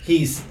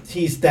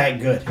 He's that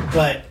good.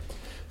 But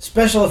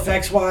special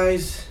effects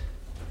wise,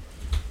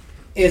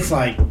 it's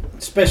like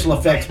special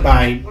effects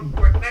by.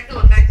 Were special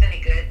effects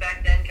any good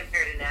back then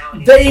compared to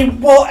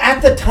now?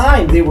 At the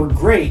time they were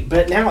great,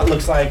 but now it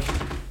looks like,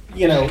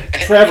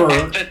 Trevor,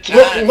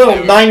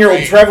 little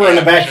 9-year-old Trevor in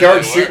the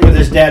backyard shooting with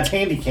his dad's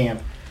handy cam,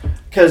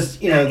 because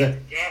the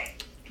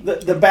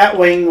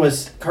Batwing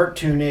was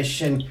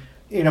cartoonish, and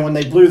when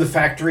they blew the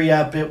factory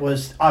up, it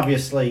was like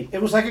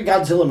a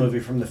Godzilla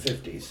movie from the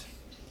 50s.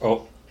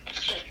 Oh.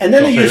 And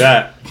then Don't say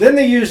that.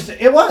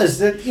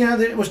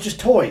 It was just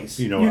toys.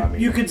 You know what I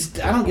mean. You could,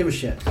 I don't give a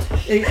shit.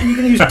 You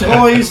can use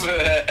toys.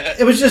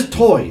 It was just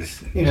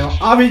toys.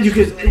 Obviously you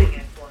could. Ruining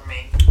it for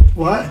me.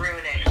 What?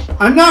 Ruining it.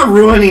 I'm not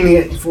ruining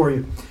it for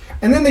you.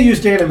 And then they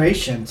used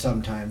animation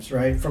sometimes,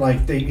 right? For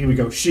he would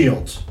go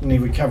shields, and he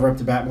would cover up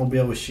the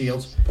Batmobile with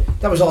shields.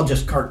 That was all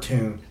just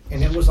cartoon,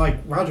 and it was like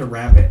Roger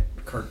Rabbit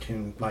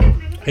cartoon.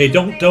 Hey,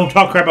 don't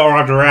talk crap about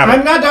Roger Rabbit.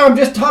 I'm not. I'm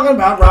just talking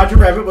about Roger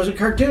Rabbit was a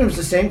cartoon. It was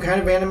the same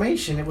kind of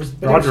animation.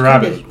 Roger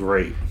Rabbit was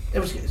great. It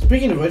was.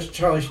 Speaking of which,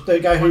 the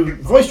guy who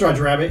voiced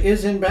Roger Rabbit,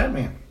 is in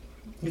Batman.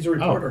 He's a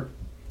reporter.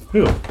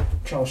 Who?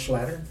 Charles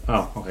Schlatter.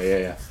 Oh,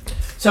 okay, yeah.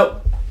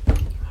 So,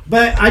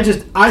 but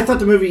I thought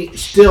the movie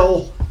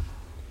still,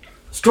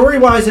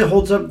 story-wise, it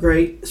holds up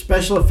great.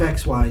 Special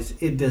effects-wise,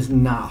 it does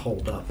not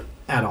hold up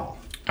at all.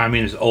 I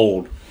mean, it's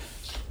old.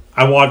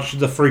 I watched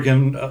the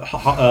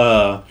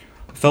freaking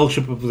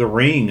Fellowship of the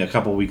Ring a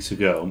couple weeks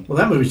ago. Well,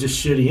 that movie's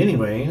just shitty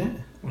anyway, ain't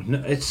it?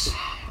 No, it's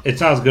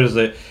not as good as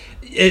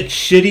it's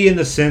shitty in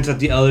the sense that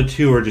the other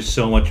two are just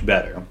so much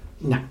better.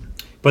 No.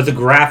 But the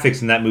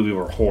graphics in that movie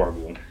were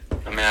horrible.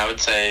 I mean, I would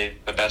say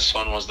the best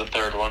one was the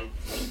third one.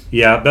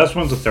 Yeah, best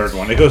one's the third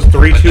one. It goes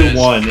 3, 2,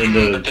 1 in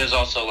the. But there's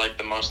also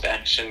the most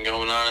action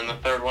going on in the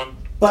third one.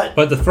 But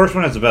the first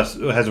one has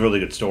a really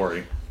good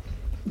story.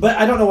 But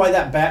I don't know why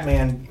that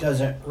Batman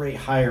doesn't rate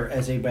higher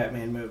as a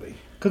Batman movie.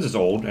 Because it's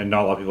old and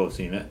not a lot of people have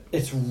seen it.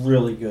 It's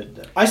really good,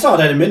 though. I saw it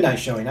at a midnight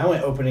showing. I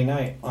went opening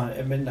night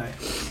at midnight.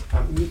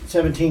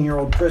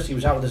 17-year-old Chris, he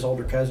was out with his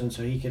older cousin,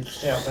 so he could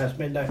stay out past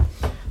midnight.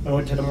 I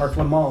went to the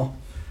Markland Mall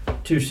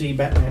to see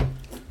Batman.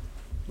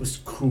 It was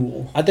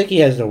cool. I think he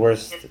has the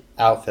worst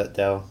outfit,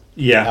 though.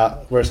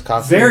 Yeah. Worst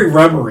costume. Very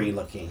rubbery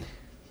looking.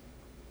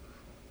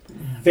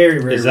 Very,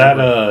 very Is that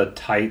rubbery.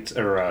 tight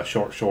or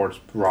short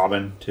shorts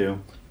Robin,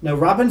 too? No,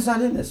 Robin's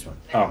not in this one.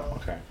 Oh,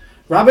 okay.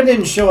 Robin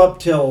didn't show up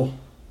till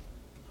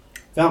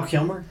Val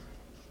Kilmer.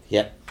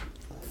 Yep.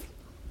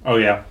 Oh,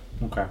 yeah.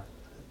 Okay.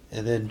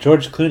 And then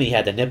George Clooney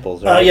had the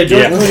nipples, Oh, right? yeah,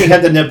 George Clooney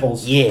had the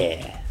nipples.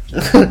 Yeah.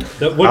 Who had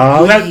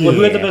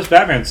the best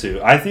Batman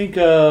suit? I think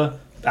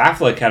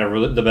Affleck had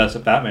the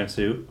best Batman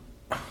suit.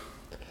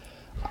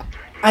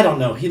 I don't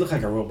know. He looked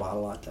like a robot a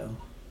lot, though.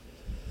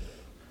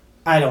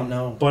 I don't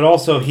know. But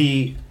also,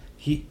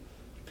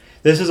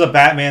 this is a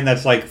Batman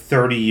that's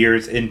 30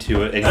 years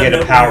into it, and he had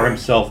to power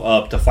himself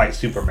up to fight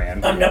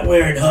Superman. I'm not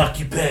wearing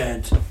hockey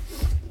pads.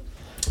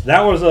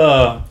 That was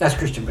That's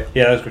Christian Bale.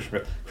 Yeah, that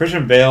was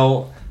Christian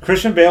Bale.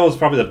 Christian Bale is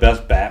probably the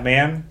best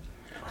Batman.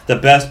 The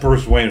best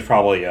Bruce Wayne is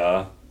probably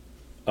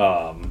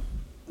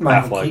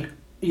Affleck.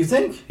 You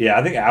think? Yeah,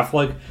 I think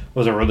Affleck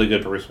was a really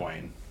good Bruce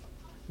Wayne.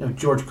 No,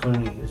 George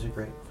Clooney is a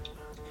great.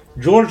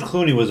 George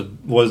Clooney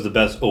was the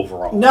best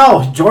overall.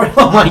 No, George.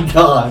 Oh my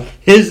God.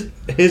 His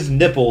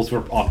nipples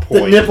were on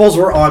point. The nipples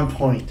were on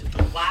point.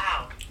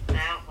 Wow.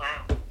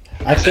 Wow.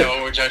 Is that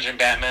what we're judging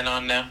Batman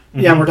on now?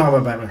 Yeah, we're talking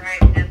about Batman.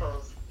 Right,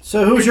 nipples.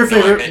 So, who's your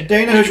favorite?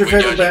 Dana, who's your We're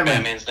favorite judging Batman?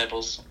 Batman's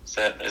nipples. Is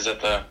that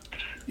the?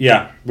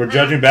 Yeah, we're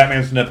judging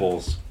Batman's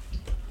nipples.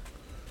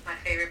 My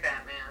favorite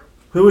Batman.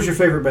 Who was your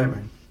favorite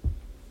Batman?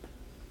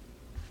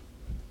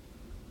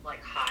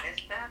 Like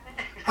hottest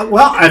Batman?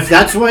 Well, if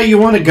that's the way you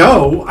want to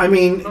go, I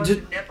mean, Most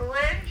just,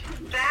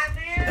 nipple-edge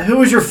Batman? who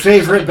was your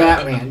favorite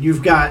Batman?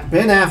 You've got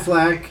Ben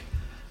Affleck,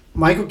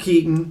 Michael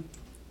Keaton,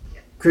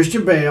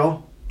 Christian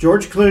Bale,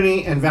 George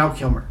Clooney, and Val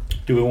Kilmer.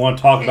 Do we want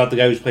to talk about the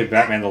guy who's played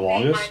Batman the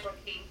longest? Michael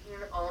Keaton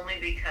only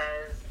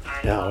because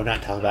I No, love we're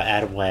not talking about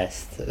Adam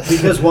West.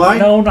 Because why?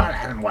 No, not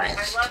Adam I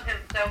West. love him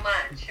so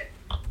much.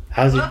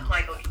 How's I he? love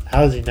Michael Keaton.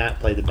 How has he not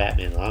played the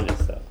Batman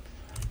longest though?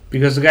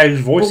 Because the guy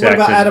who's Well, voice what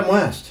about acted, Adam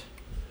West?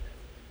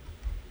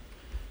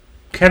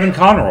 Kevin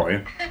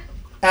Conroy.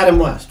 Adam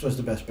West was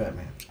the best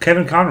Batman.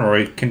 Kevin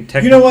Conroy can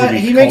technically You know what? be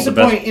He makes a called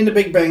the best. point in the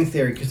Big Bang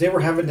Theory, because they were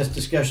having this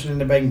discussion in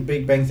the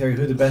Big Bang Theory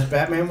who the best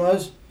Batman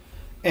was.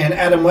 And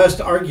Adam West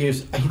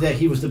argues that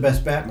he was the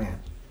best Batman.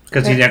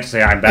 Because he didn't have to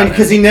say I'm And Batman.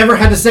 because he never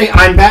had to say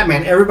I'm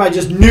Batman, everybody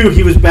just knew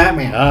he was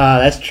Batman. Ah,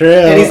 that's true.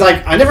 And he's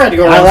like, I never had to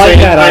go I around like saying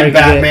that I'm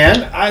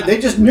argument. Batman. They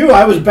just knew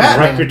I was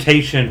Batman.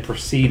 Reputation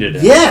preceded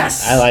him.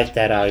 Yes. I like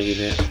that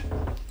argument.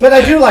 But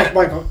I do like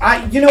Michael.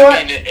 You know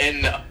what?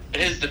 In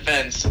his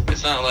defense,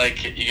 it's not like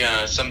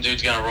some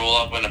dude's gonna roll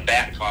up in a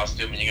bat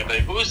costume and you're gonna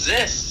be like, "Who's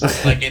this?"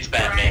 Like it's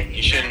Batman.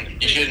 You shouldn't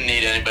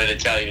need anybody to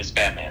tell you it's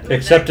Batman.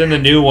 Except in the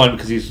new one,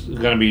 because he's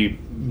going to be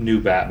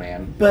new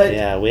Batman. But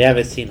Yeah, we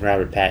haven't seen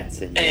Robert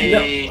Pattinson yet.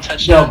 Hey, no,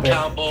 touchdown but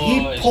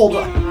Cowboys. he pulled.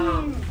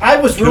 I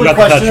was Who really got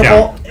the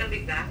questionable. It's gonna be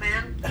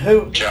Batman.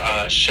 Who?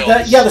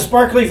 Schultz. The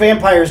sparkly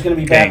vampire is going to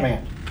be Okay.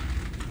 Batman.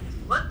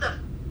 What the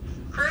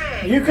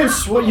frig?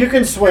 You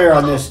can swear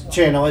on this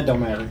channel. It don't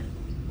matter.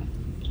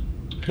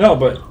 No,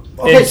 but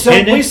Okay, so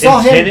we saw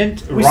him-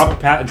 Tenet, we- Robert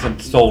Pattinson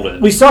stole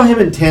it. We saw him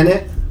in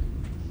Tenet,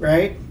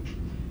 right?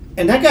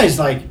 And that guy's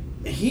like,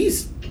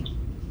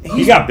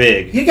 He got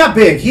big. He got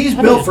big. He's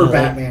I built don't for know.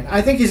 Batman.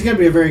 I think he's going to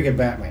be a very good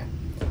Batman.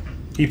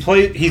 He's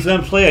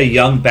going to play a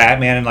young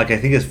Batman in, like, I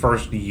think his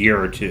first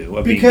year or two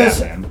of Because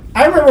being Batman.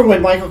 I remember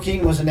when Michael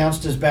Keaton was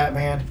announced as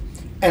Batman,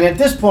 and at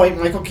this point,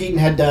 Michael Keaton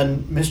had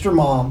done Mr.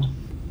 Mom,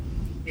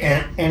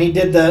 Yeah. and he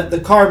did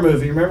the car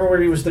movie. Remember where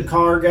he was the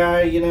car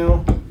guy, you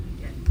know?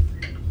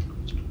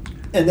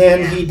 And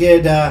then he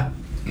did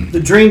The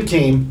Dream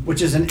Team,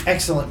 which is an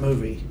excellent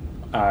movie.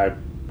 I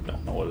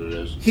don't know what it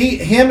is.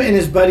 Him and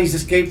his buddies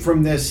escape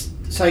from this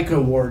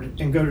psycho ward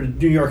and go to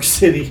New York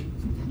City.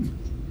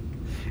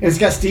 And it's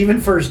got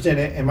Stephen Furst in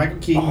it and Michael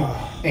Keaton.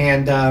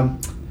 And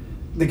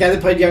the guy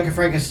that played Young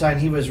Frankenstein,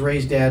 he was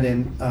Ray's dad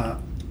in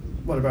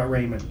What About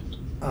Raymond?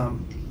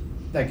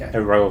 That guy.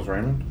 Everybody loves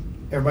Raymond?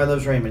 Everybody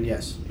Loves Raymond,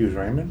 yes. He was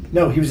Raymond?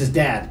 No, he was his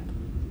dad.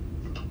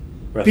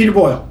 Rest Peter in-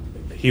 Boyle.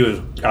 He was.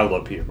 I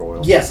love Peter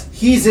Boyle. Yes,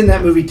 he's in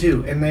that movie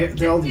too. And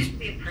they're all these. Used to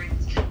be a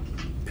priest.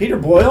 Peter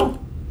Boyle?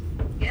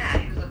 Yeah,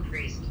 he was a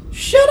priest.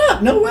 Shut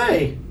up! No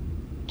way.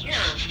 Yeah.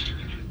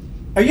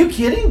 Are you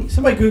kidding?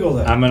 Somebody Google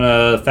that. I'm going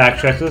to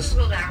fact check this.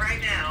 Google that right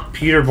now.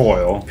 Peter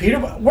Boyle. Peter,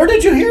 where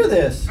did you hear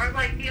this? Or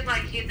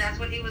that's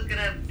what he was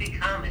gonna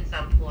become at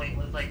some point,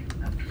 was like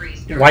a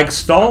priest. Or Like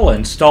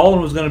Stalin.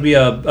 Stalin was going to be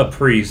a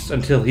priest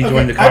until he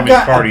joined the I've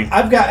Communist got, Party.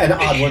 I've got an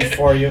odd one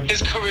for you.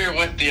 His career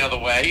went the other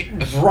way.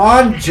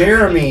 Ron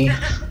Jeremy.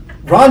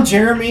 Ron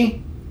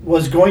Jeremy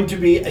was going to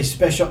be a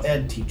special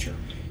ed teacher.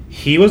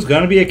 He was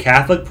going to be a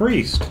Catholic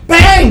priest.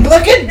 Bang!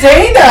 Look at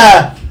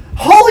Dana!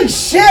 Holy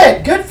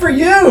shit! Good for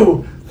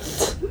you!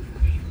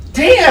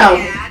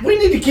 Damn! We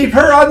need to keep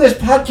her on this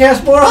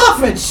podcast more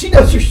often. She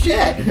knows her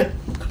shit.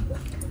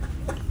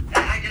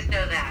 I just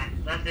know that.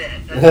 That's it.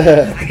 That's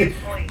it. I get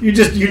the point. You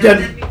Send me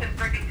done. some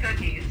freaking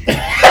cookies.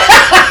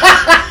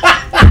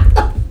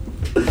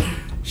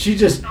 She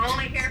just I'm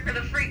only here for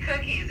the free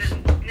cookies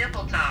and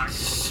nipple talk.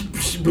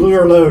 she blew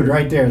her load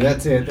right there.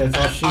 That's it. That's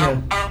all she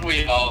knows. Aren't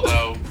we all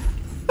though?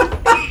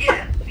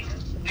 Yeah,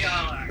 we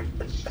all are.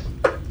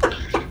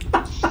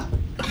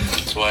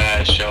 That's why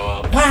I show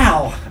up.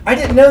 Wow, I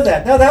didn't know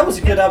that. No, that was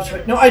a good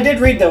observation. No, I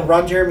did read though.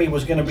 Ron Jeremy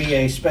was going to be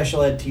a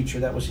special ed teacher.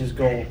 That was his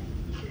goal,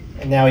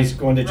 and now he's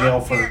going to jail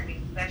Ron for.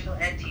 Jeremy, special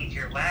ed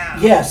teacher. Wow.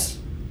 Yes,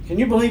 can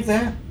you believe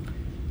that?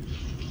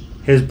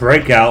 His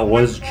breakout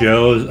was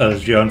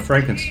Joan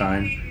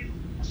Frankenstein.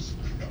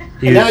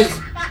 He And was,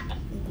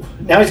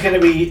 now he's going to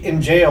be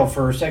in jail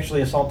for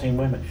sexually assaulting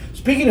women.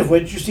 Speaking of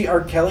which, you see,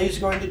 R. Kelly is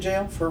going to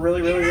jail for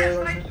really, really, Yes,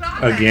 really. I Long saw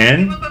that. Again?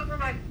 It came up for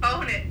my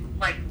phone at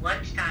like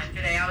lunchtime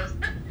today.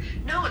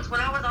 No, it's when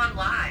I was on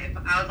live.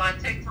 I was on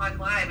TikTok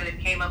live and it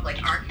came up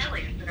like R.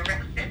 Kelly has been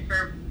arrested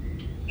for,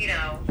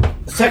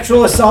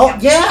 Sexual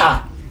assault?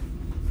 Yeah.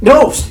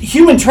 No,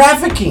 human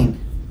trafficking.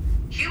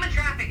 human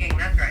trafficking.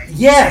 That's right.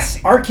 Yes,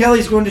 R.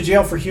 Kelly's going to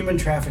jail for human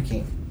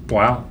trafficking.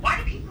 wow. Why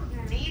do people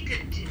need to?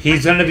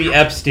 He's gonna be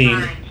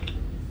Epstein.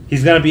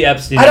 He's going to be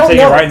Epstein. I I'm don't saying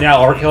it know. right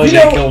now. R. Kelly You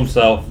didn't know- kill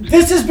himself.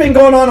 This has been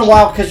going on a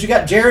while because you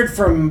got Jared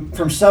from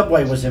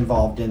Subway was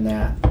involved in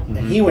that, and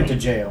he went to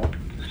jail.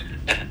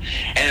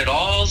 And it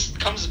all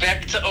comes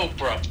back to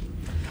Oprah.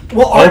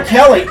 Well, R.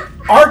 Kelly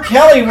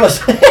was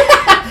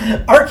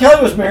R.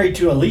 Kelly was married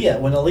to Aaliyah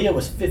when Aaliyah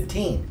was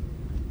 15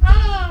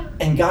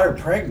 and got her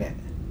pregnant.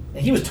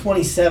 And he was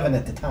 27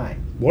 at the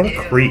time. What a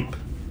creep.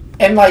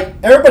 And like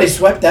everybody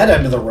swept that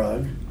under the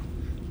rug.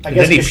 I And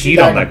then he 'cause she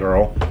peed on died- that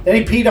girl. Then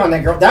he peed on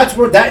that girl. That's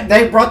where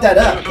they brought that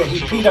up. That he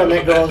peed on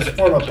that girl as a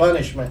form of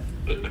punishment.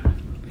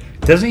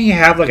 Doesn't he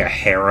have like a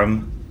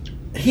harem?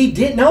 He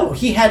didn't know.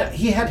 He had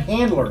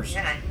handlers.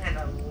 Yeah, he had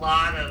a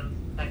lot of.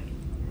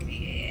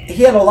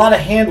 He had a lot of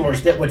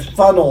handlers that would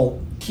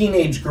funnel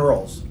teenage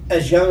girls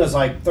as young as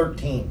like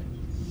 13.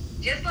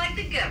 Just like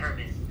the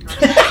government.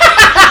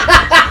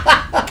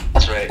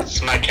 That's right.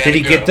 It's my cat. Did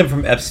he get them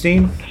from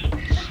Epstein?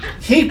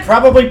 He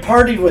probably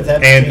partied with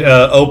Epstein. And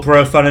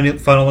Oprah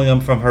funneling them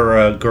from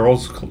her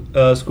girls'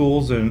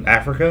 schools in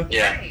Africa?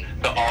 Yeah,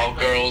 the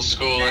all-girls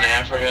school in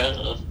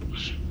Africa.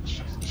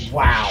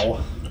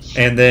 Wow.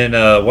 And then,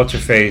 what's her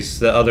face?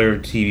 The other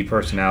TV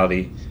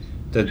personality.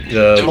 The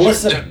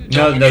Melissa-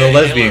 No, the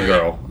lesbian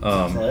girl.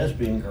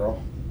 Lesbian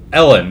girl.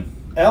 Ellen.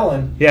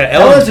 Ellen. Yeah,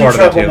 Ellen's in part of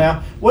it, trouble too.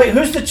 now. Wait,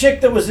 who's the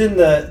chick that was in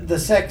the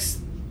sex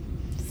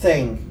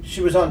thing?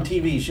 She was on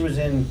TV. She was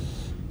in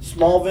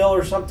Smallville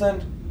or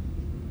something.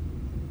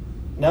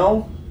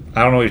 No.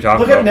 I don't know what you're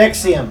talking Look about. at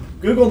NXIVM.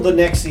 Google the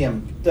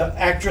NXIVM. The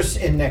actress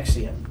in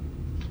NXIVM.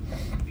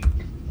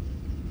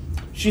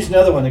 She's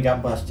another one that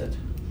got busted.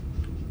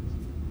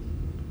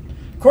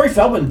 Corey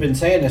Feldman's been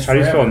saying this How do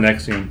you spell forever.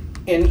 Nexium?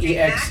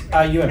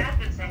 N-E-X-I-U-M. I've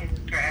been saying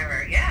this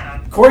forever.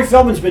 Yeah. Corey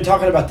Feldman's been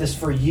talking about this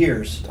for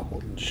years,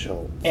 Dalton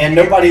Schultz. and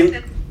nobody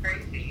That's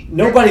crazy.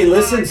 nobody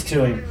listens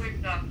to him.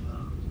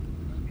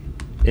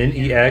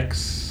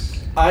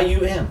 N-E-X,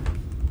 I-U-M.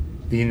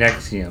 the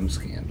Nexium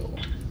scandal.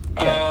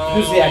 Yeah.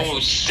 Who's the Oh,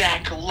 actress?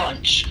 sack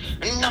lunch.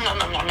 Nom, nom,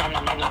 nom, nom, nom,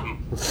 nom, nom,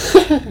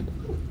 nom.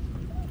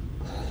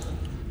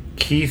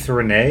 Keith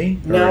Rene?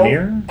 No,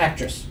 Renier?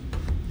 actress.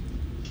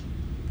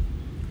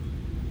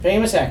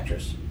 Famous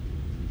actress.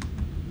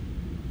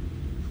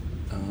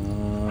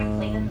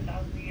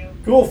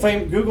 Google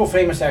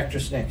famous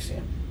actress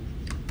NXIVM.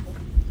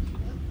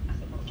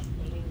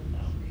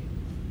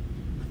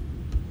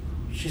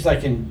 She's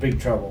like in big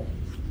trouble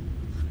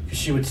because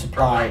she would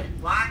supply.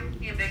 Why is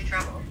he in big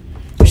trouble?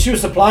 She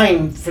was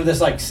supplying for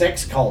this like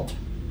sex cult.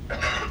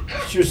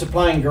 She was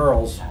supplying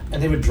girls,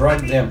 and they would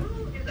drug them.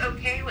 Who is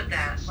okay with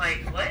that?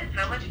 Like, what?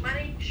 How much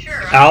money?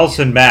 Sure.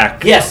 Allison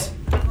Mack. Yes,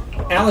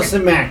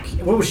 Allison Mack.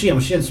 What was she in?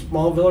 Was she in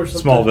Smallville or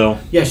something? Smallville.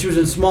 Yeah, she was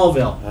in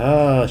Smallville.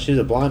 Oh, she was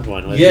a blonde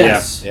one, wasn't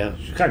Yes. she? Yeah.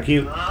 She's kind of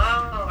cute. Oh,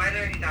 I know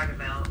what you're talking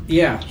about.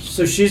 Yeah,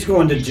 so she's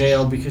going to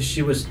jail because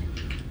she was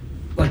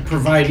like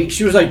providing.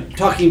 She was like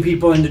talking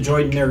people into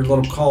joining their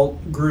little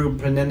cult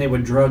group, and then they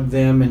would drug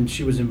them, and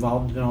she was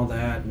involved in all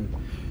that. And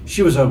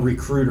she was a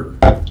recruiter,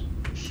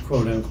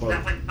 quote Is unquote.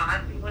 that when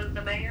Cosby was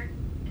the mayor?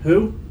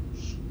 Who?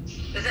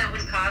 Is that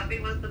when Cosby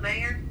was the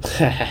mayor?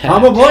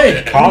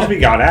 Probably. Cosby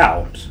got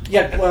out.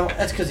 Yeah, well,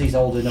 that's because he's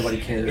old and nobody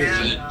cares.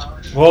 Yeah.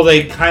 Well,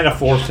 they kind of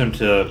forced him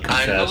to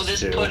I know confess this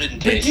to. pudding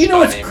But tastes do you know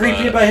what's funny,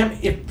 creepy but- about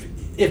him?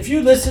 If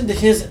you listen to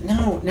his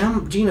now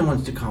Gina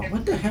wants to call.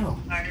 What the hell?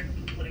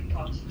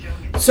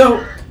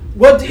 So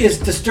what is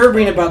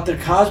disturbing about the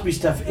Cosby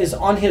stuff is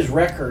on his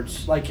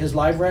records, like his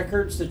live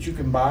records that you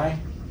can buy,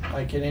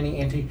 like at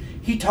any antique.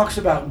 He talks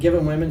about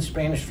giving women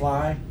Spanish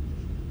fly.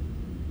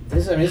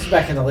 This is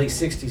back in the late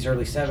 '60s,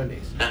 early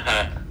 '70s.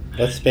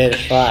 What's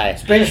Spanish fly?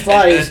 Spanish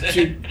fly is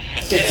to.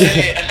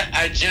 Hey,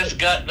 I just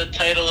got the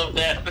title of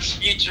that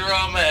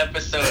Futurama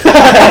episode.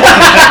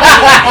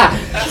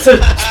 So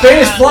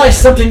Spanish fly is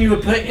something you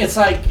would put. It's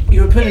like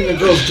you would put in a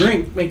girl's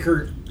drink, make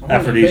her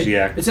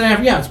Aphrodisiac. It's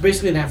it's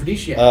basically an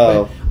aphrodisiac.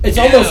 Oh. But it's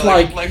Yeah, almost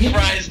like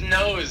Fry's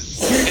nose.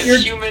 You're-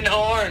 It's human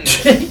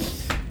horns.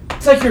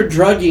 it's like you're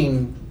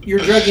drugging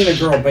a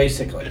girl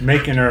basically,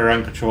 Making her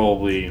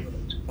uncontrollably.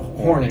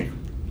 horny.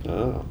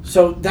 Oh.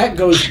 So that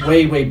goes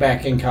way, way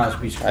back in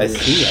Cosby's career. I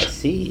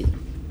see.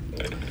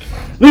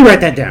 Let me write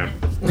that down.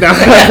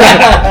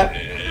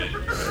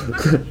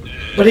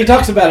 But he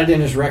talks about it in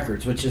his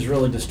records, which is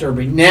really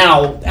disturbing.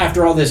 Now,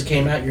 after all this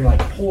came out, you're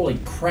like, holy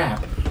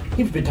crap.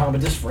 He's been talking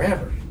about this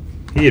forever.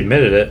 He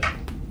admitted it.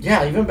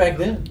 Yeah, even back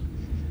then.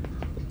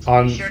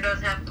 On Sure does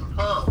have some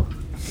pull.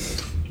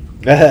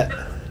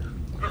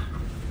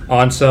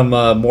 on some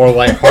more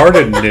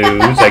lighthearted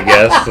news, I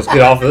guess. Let's get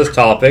off of this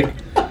topic.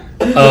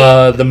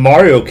 The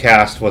Mario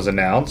cast was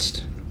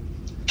announced.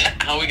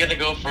 How are we gonna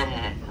go from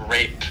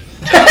rape?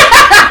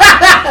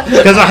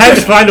 Because I had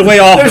to find a way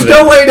off There's of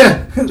no it. way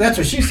to. That's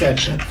what she said.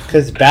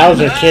 Because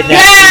Bowser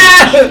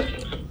kidnapped.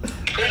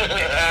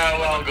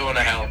 Well, I'm going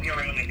to hell. The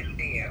only way to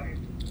see you.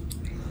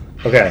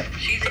 Okay.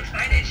 She's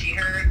excited. She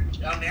heard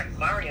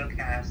Mario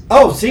Cast.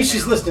 Oh, see,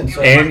 she's listening.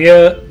 So.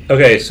 Anya.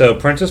 Okay, so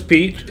Princess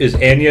Peach is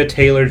Anya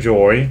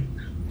Taylor-Joy.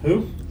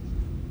 Who?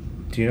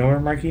 Do you know her,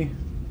 Mikey?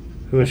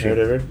 Who is she? Heard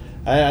of her?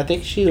 I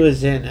think she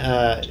was in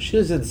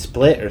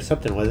Split or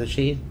something, wasn't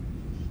she?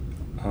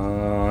 Hold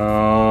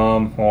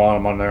on,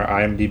 I'm on their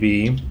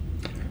IMDb.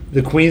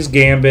 The Queen's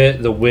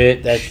Gambit, The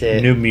Witch, That's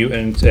it. New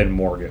Mutants, and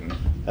Morgan.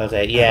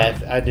 Okay, yeah,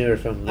 I knew her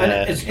from.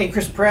 Ain't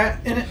Chris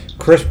Pratt in it?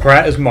 Chris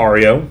Pratt is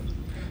Mario.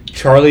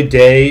 Charlie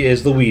Day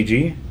is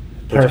Luigi.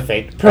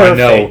 Perfect. I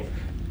know.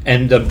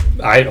 And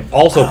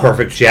also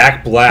perfect.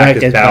 Jack Black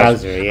is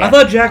Bowser. yeah. I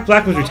thought Jack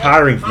Black was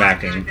retiring from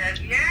acting.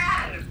 Yeah.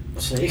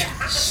 See?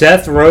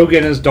 Seth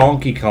Rogen is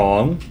Donkey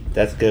Kong.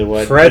 That's a good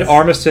one. Fred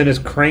Armisen is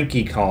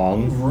Cranky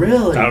Kong.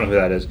 Really? I don't know who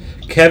that is.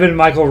 Kevin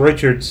Michael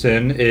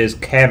Richardson is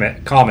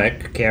Kamek.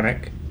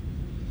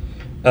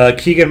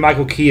 Keegan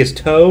Michael Key is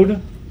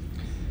Toad.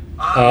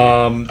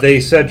 They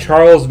said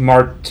Charles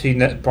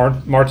Martinet,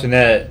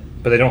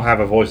 but they don't have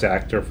a voice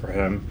actor for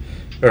him,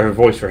 or a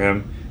voice for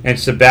him. And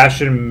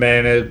Sebastian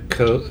Sebastian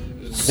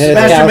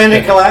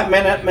Maniscalco.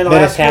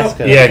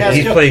 Maniscalco. Yeah,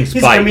 he's playing He's a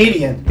Spike.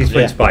 comedian. He's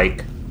playing Yeah.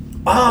 Spike.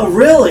 Oh,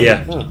 really?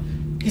 Yeah. Huh.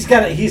 He's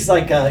got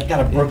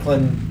a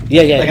Brooklyn.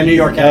 Yeah. Like a New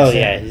York Oh, accent.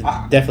 yeah.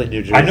 he's definitely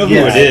New Jersey. I know who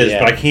Yes. it is, Yeah.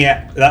 but I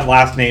can't. That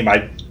last name,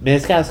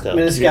 Maniscalco.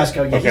 Maniscalco.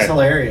 Yeah, Okay. he's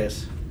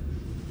hilarious.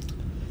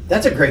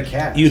 That's a great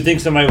cast. you'd think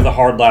somebody with a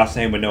hard last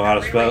name would know how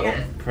to Really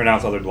good.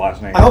 pronounce other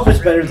last names. I hope it's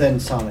better than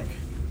Sonic.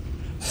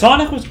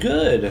 Sonic was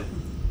good.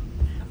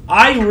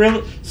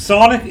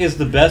 Sonic is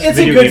the best. It's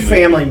a video good game movie.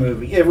 family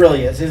movie. It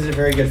really is. It's a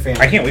very good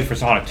family. I can't wait for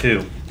Sonic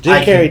 2. Jim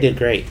I Carrey can- did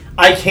great.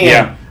 I can.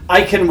 Yeah.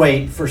 I can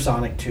wait for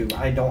Sonic 2.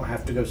 I don't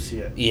have to go see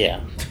it.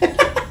 Yeah.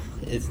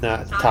 It's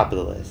not top of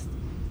the list.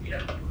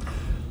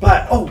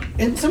 But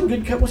and some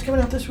good. What's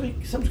coming out this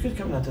week? Something's good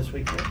coming out this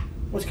week. Right?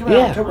 What's coming out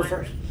Yeah. October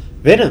 1st?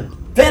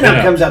 Venom.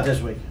 Venom comes out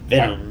this week.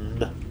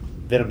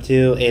 Venom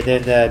 2, and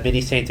then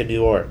Many Saints of New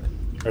York,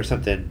 or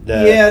something.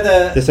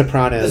 The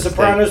Sopranos. The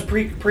Sopranos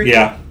prequel.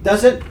 Yeah.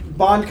 Doesn't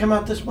Bond come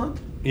out this month?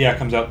 Yeah, it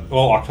comes out.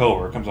 Well,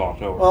 October. It comes out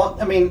October. Well,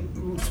 I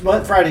mean,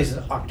 Friday's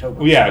October.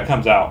 Well, yeah, it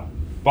comes out.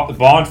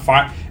 Bond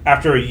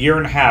after a year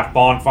and a half,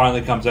 Bond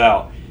finally comes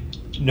out.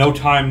 No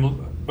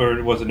time,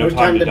 or was it No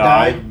Time to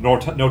Die? No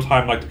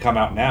time like to come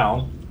out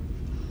now.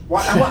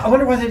 Why, I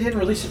wonder why they didn't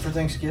release it for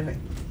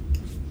Thanksgiving.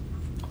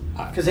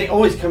 Because they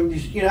always come.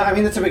 I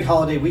mean, it's a big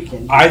holiday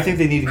weekend. I think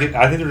they need to get.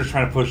 I think they're just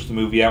trying to push the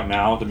movie out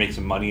now to make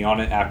some money on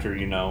it after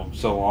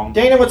so long.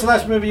 Dana, what's the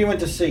last movie you went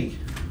to see?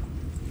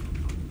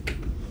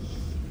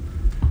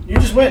 You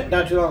just went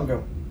not too long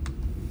ago.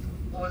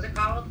 What was it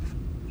called?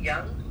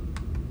 Young?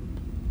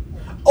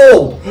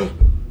 Old.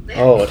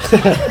 Oh.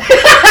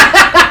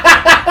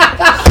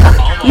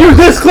 You're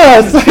this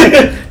close.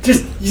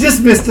 You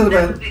just missed it.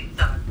 That was Big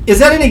Son. Is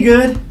that any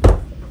good?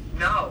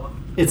 No.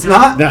 It's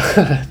not. No.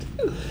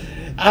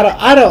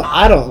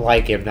 I don't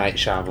like M. Night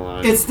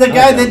Shyamalan. It's the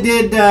guy that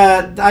did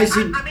I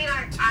See. I mean,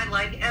 I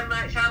like M.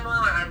 Night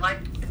Shyamalan.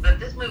 But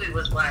this movie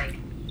was like,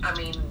 I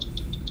mean,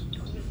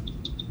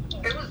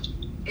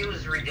 it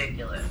was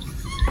ridiculous.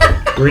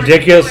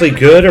 Ridiculously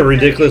good or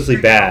ridiculously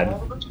bad?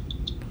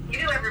 You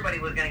knew everybody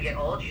was going to get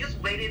old. You just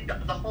waited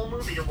the whole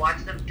movie to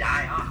watch them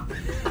die off.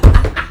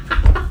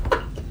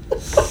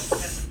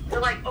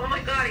 You're like, oh my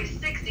god, he's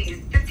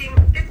 60.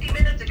 50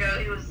 minutes ago,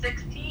 he was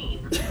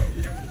 16.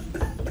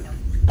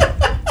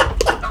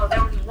 Oh,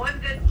 there was one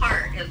good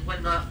part is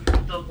when the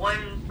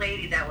one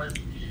lady that was,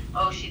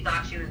 she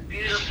thought she was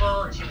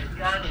beautiful and she was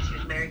young and she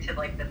was married to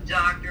like the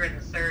doctor and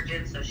the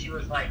surgeon, so she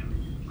was like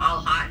all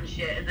hot and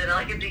shit. And then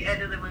like at the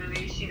end of the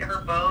movie,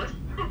 her bones,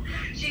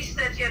 she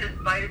said she had a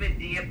vitamin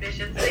D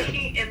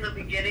deficiency in the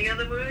beginning of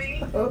the movie,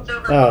 so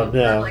her bones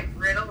are like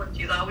brittle and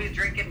she's always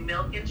drinking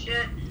milk and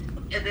shit.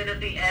 And then at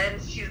the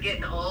end, she's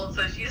getting old,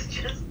 so she's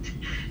just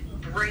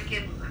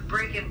breaking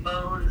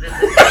bones. And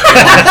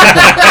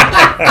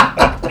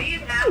me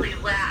and Natalie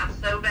laughed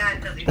so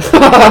bad because he's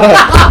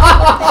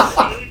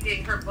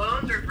aging. Her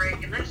bones are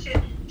breaking. That shit.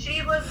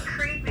 She was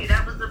creepy.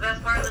 That was the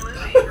best part of the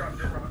movie.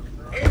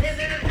 And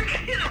then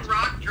a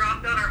rock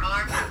dropped on her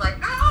arm. She was like,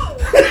 "Oh!"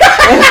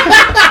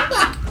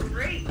 That was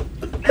great.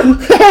 That was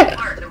the best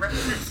part. The rest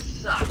of it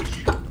sucked.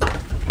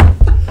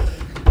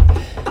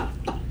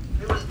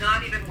 It was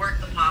not even worth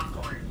the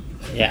popcorn.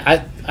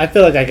 Yeah, I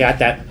feel like I got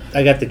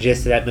the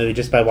gist of that movie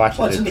just by watching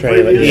Watching the the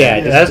trailer. previews? Yeah,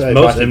 Yeah. just That's by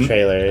most. watching the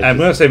trailer. I'm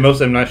gonna say most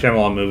of M. Night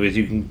Shyamalan movies.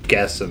 You can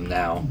guess them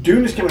now.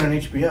 Dune is coming on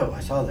HBO. I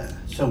saw that.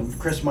 So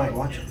Chris might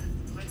watch it.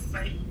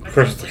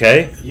 Chris with the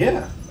K.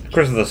 Yeah.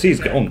 Chris with the C's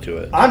going to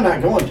it. I'm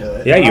not going to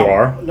it. Yeah, you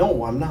are.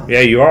 No, I'm not. Yeah,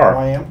 you Oh, are.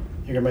 I am?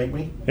 You're going to make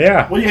me?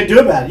 Yeah. What are you going to do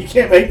about it? You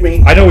can't make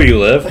me. I know where you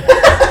live.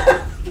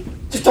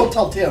 Just don't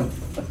tell Tim.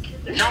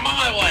 You're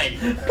my way.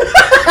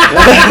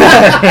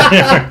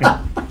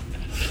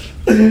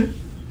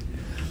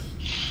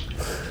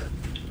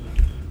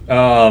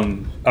 All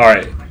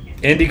right.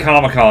 Indy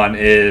Comic Con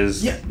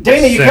is. Yeah,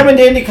 Dana, you coming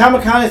to Indy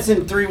Comic Con? It's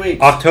in 3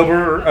 weeks.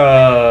 October.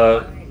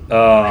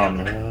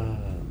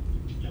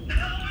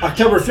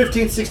 October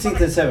 15th,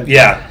 16th, and 17th.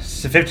 Yeah,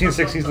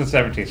 15th, 16th, and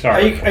 17th.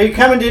 Sorry. Are you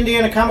coming to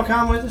Indiana Comic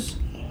Con with us?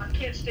 I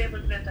can't stand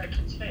looking at that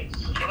kid's face.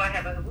 Do I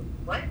have a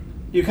what?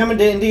 You coming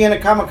to Indiana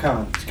Comic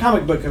Con? It's a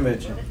comic book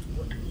convention.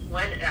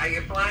 When are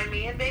you flying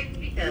me in,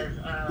 baby? Because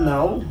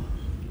No.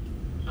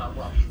 Oh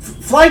well.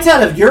 Flights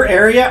out of your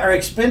area are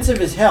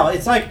expensive as hell.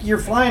 It's like you're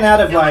flying out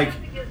of like.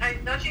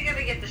 Don't you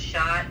gotta get the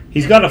shot?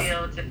 He's to got a be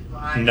able to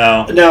fly?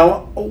 No.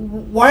 No.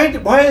 Why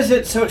is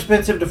it so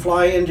expensive to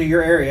fly into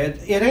your area?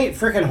 It ain't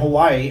freaking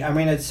Hawaii. I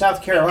mean, it's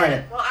South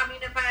Carolina. Well, I mean,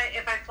 if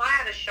I fly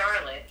out of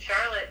Charlotte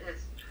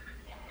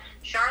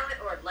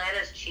or Atlanta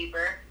is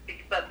cheaper,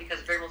 but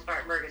because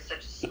Greenville-Spartanburg is such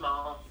a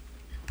small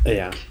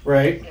Yeah.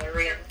 Right.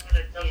 area,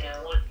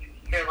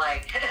 you're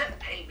like,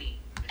 pay me.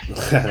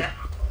 So,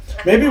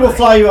 Maybe we'll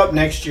fly you up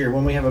next year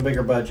when we have a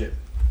bigger budget.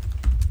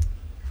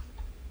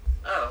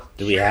 Oh.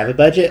 Do we have a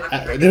budget?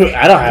 I don't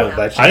have a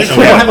budget. I didn't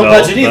We know don't have a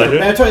Well, budget either. budget.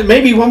 That's why,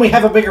 maybe when we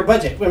have a bigger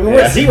budget. I mean, we're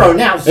at zero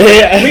now, so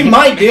Yeah. we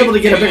might be able to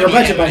get a bigger We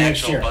budget have by an next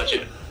actual year.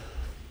 budget.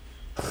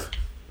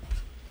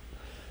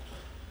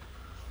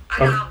 I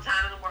got all the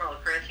time in the world,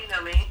 Chris. You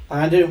know me.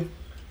 I do.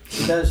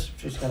 She does.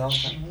 She's got all the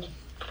time.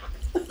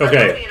 I'm gonna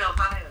Okay. be in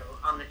Ohio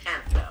on the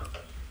 10th, though.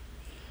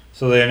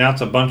 So they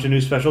announced a bunch of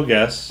new special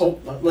guests. Oh,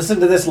 listen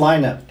to this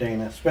lineup,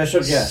 Dana.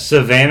 Special guest.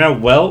 Savannah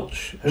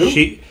Welch. Who?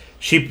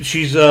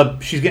 She's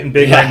getting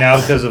big right now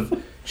because of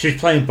she's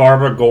playing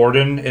Barbara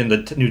Gordon in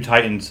the new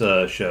Titans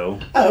show.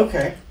 Oh,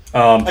 okay.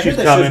 I hear She's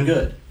that coming. show's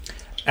good.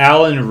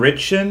 Alan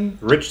Ritchson.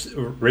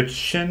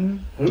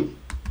 Ritchson. Who?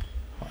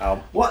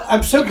 Well,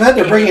 I'm so glad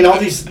they're bringing all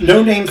these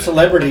no-name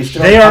celebrities to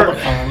They our are-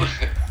 Comic-Con.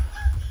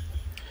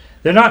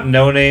 They're not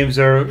no names.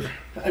 They're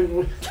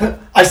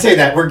I say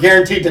that we're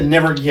guaranteed to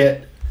never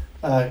get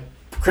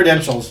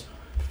credentials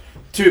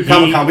to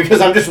Comic-Con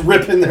because I'm just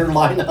ripping their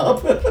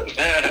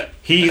lineup.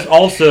 he's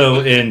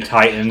also in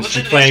Titans.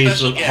 Listen He to plays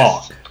these special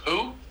Hawk. guests.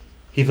 Who?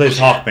 He plays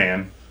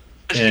Hawkman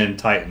in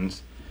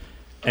Titans,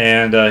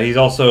 and he's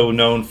also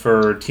known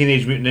for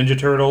Teenage Mutant Ninja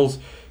Turtles.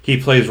 He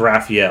plays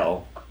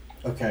Raphael.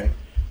 Okay.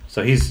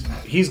 So he's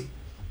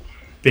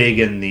big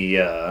in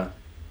the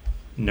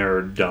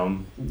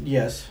nerddom.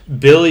 Yes.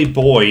 Billy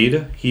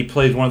Boyd, he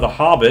plays one of the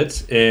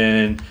hobbits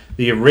in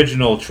the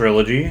original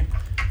trilogy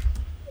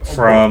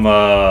from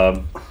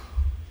why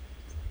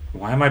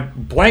am I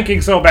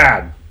blanking so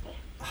bad?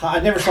 I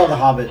never saw the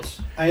Hobbits.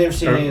 I never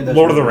seen Or any of those.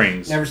 Lord of the movies.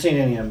 Rings. Never seen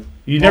any of them.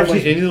 You never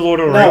Always- seen any of the Lord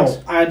of the No, Rings?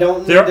 I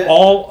don't. They're need to-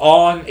 all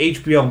on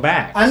HBO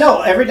Max. I know.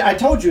 I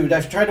told you.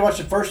 I've tried to watch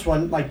the first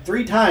one like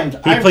 3 times.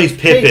 He plays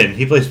Pippin.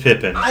 He plays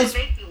Pippin. I- Don't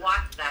make me watch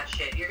that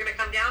shit. You're gonna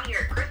come down here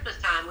at Christmas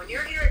time. When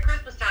you're here at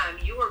Christmas time,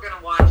 you are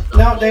gonna watch the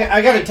No, whole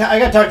I gotta talk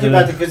to you Yeah.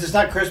 about it because it's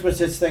not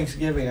Christmas. It's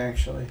Thanksgiving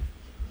actually.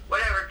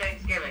 whatever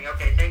Thanksgiving.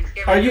 Okay,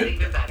 Thanksgiving Are is you-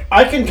 even better.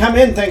 I can come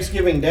in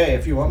Thanksgiving Day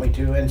if you want me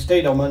to and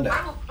stay till Monday.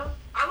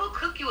 I will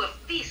cook you a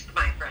feast,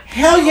 my friend.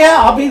 Hell yeah,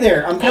 I'll be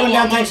there. I'm coming Oh, down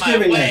I'm on my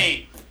Thanksgiving Day.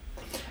 way.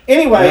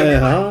 Anyway,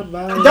 On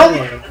my Don't-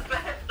 way.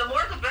 The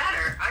more the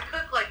better. I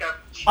cook like a.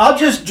 I'll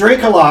just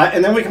drink a lot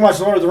and then we can watch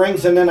Lord of the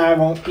Rings and then I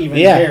won't even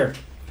Yeah. care.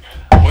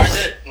 Where's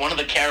it? One of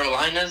the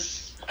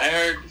Carolinas, I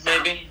heard,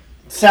 maybe?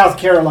 South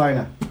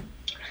Carolina.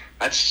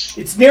 That's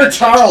It's near that's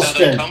like Charleston.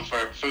 Southern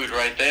comfort food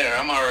right there.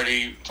 I'm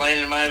already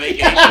planning my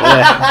vacation.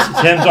 Yeah.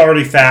 Tim's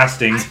already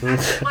fasting. I feel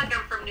like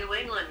I'm from New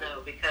England though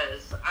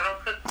because I don't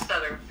cook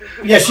Southern food.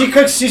 Yeah, she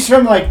cooks. She's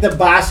from like the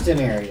Boston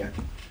area.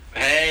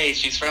 Hey,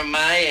 she's from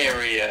my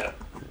area.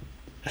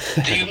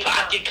 Do you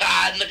park your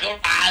car in the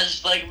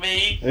garage like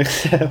me? I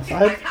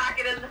What? cock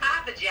it in the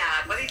Papa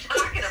Jack. What are you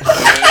talking about?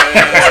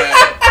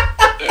 Yeah,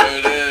 there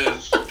it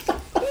is.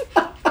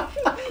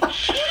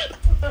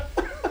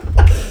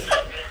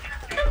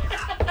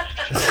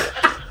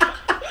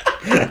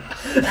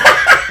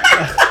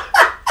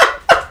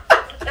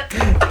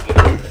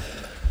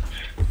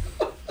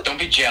 Don't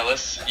be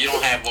jealous. You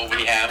don't have what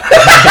we have.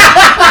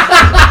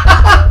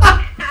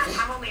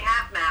 I'm only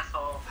half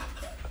masshole.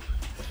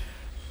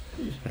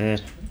 Eh,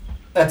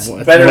 That's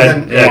Well, better that's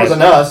than better. more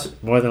than us.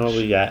 more than what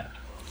we got.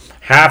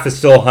 Half is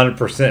still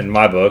 100% in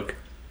my book.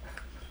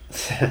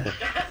 I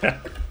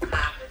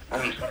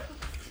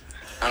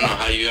don't know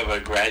how you ever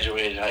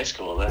graduated high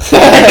school. Then.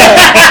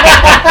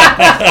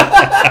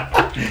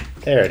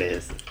 There it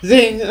is.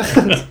 Zing.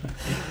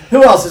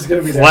 Who else is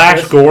going to be there? Flash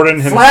Chris? Gordon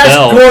himself.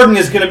 Flash Gordon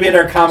is going to be at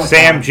our Comic-Con.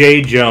 Sam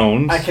J.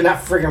 Jones. I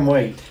cannot friggin'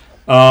 wait.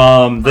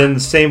 Then the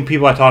same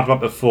people I talked about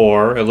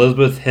before.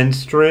 Elizabeth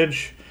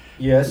Henstridge.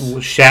 Yes.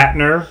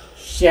 Shatner.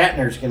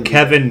 Shatner's going to be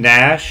Kevin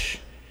Nash.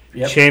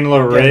 there. Yep.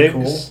 Chandler Okay, Riggs.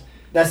 cool.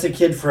 That's the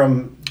kid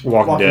from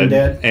Walking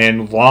Dead.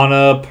 And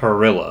Lana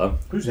Parrilla.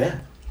 Who's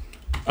that?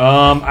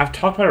 I've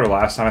talked about her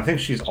last time. I think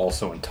she's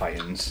also in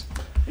Titans.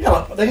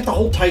 Yeah, they got the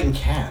whole Titan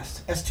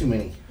cast. That's too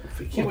many.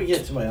 Can't we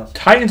get somebody else?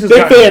 Titans has Big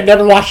got... fan,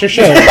 never watched your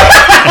show.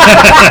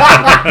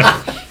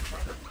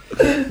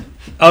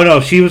 Oh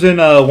no, she was in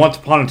Once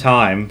Upon a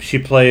Time. She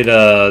played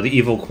the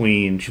evil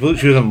queen. She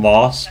was in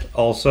Lost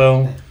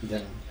also.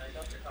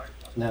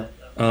 No.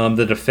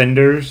 The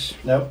Defenders.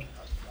 Nope.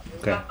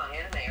 Okay. Not my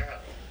anime,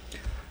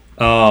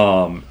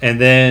 really. And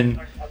then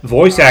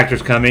voice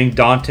actors coming.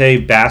 Dante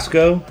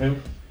Basco. Who?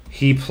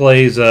 He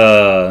plays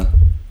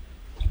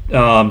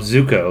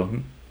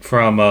Zuko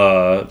from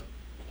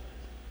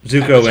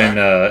Zuko in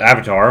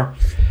Avatar.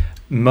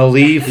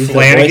 Malieve He's the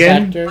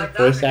Flanagan.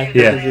 Voice actor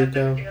Yeah. for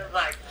Zuko.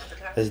 Like,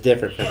 That's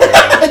different from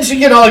that. Did you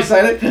get all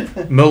excited?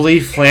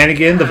 Malieve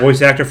Flanagan, the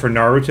voice actor for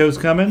Naruto's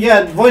coming.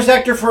 Yeah, voice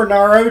actor for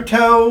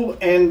Naruto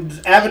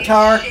and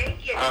Avatar.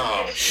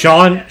 Oh.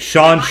 Sean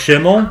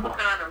Schimmel. I'm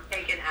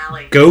taking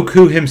Allie.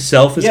 Goku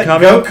himself is Yeah,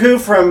 coming.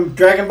 Goku from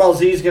Dragon Ball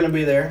Z is going to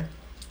be there.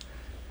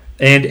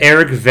 And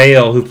Eric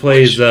Vale, who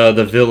plays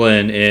the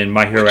villain in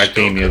My Hero Which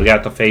Academia. Goku? They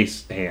got the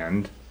face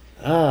hand.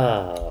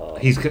 Oh.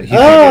 He's gonna do it.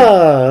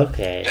 Oh,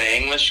 okay. The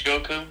English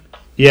Goku?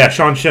 Yeah,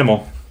 Sean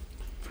Schimmel.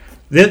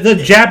 The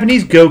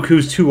Japanese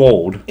Goku's too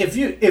old. If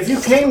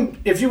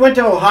you went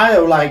to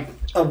Ohio like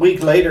a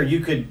week later,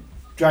 you could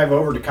drive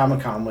over to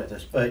Comic-Con with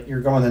us. But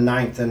you're going the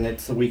 9th, and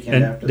it's the weekend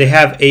And after. they that.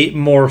 have 8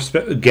 more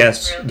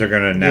guests they're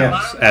going to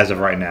announce as of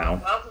right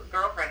now. Wells's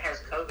girlfriend has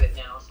COVID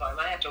now, so I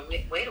might have to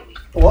wait a week.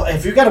 Well,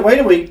 if you got to wait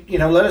a week,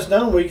 let us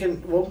know. We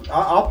can.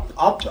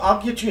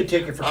 I'll get you a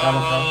ticket for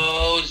Comic-Con.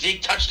 Oh,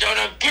 Zeke touchdown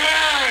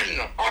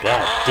again! God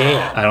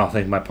damn. I don't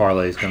think my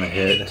parlay is going to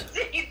hit.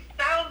 He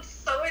sounds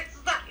so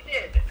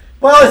excited.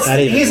 Well, Not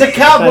even- he's a it's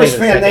Cowboys not even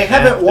fan. They second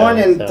haven't half, won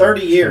though, in so-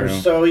 30 years,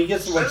 True. so he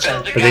gets the win.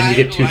 Says the But then you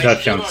guy get 2 who I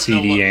touchdowns, still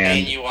don't know CD what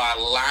and, fan you are.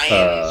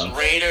 Lions, what's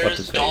Raiders,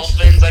 his face?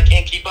 Dolphins. I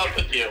can't keep up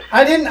with you.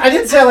 I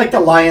didn't say I like the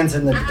Lions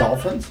and the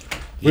Dolphins.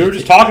 We were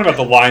just talking about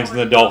the Lions and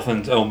the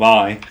Dolphins. Oh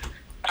my.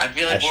 I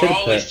feel I like we're should've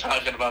always put-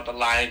 talking about the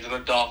Lions and the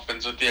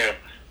Dolphins with you.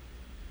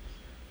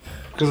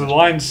 Because the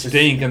Lions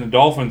stink and the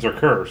Dolphins are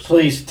cursed.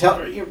 Please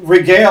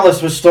regale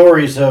us with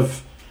stories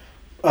of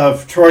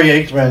Troy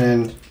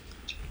Aikman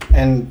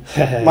and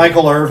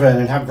Michael Irvin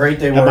and how great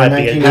they were in might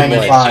be a good one.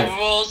 1995. Super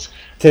Bowls,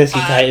 Tennessee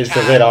Titans to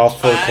win all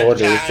 4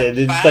 quarters. And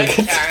it's like,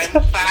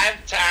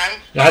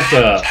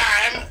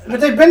 But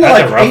they've been to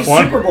That's a like rough 8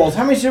 one. Super Bowls.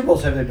 How many Super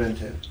Bowls have they been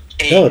to?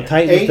 no,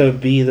 Titans 8? to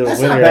be the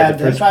That's not winner bad. of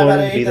the That's first 5 out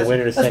quarter, of 8. be the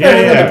winner of the That's second.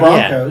 better than the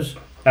Yeah. Broncos.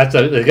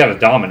 They got to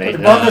dominate. The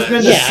Broncos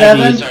been to Yeah, I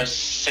 7. mean,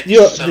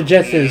 the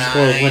Jets didn't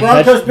score one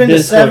Broncos been to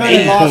They scored 7 8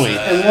 and lost points.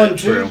 and won 2,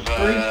 True. 3.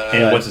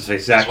 And what's his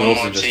face? Zach There's one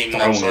Wilson more just team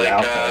throwing that's it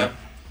out like, there.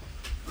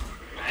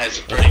 has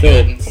a There's pretty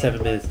still good.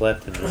 7 minutes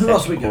left in the Who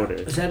else we second got?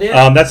 quarter. Is that it?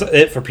 That's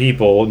it for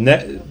people.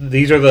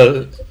 These are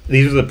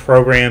the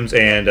programs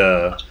and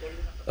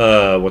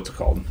what's it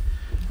called?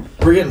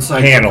 We're getting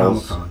psyched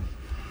Panels. for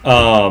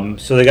Comic-Con.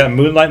 So they got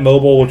Moonlight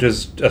Mobile, which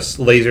is a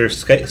laser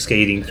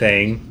skating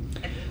thing.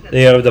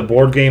 They have the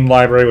board game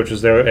library, which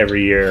is there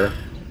every year.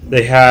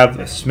 They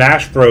have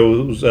Smash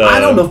Bros.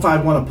 I don't know if I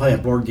want to play a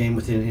board game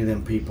with any of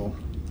them people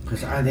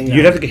because I think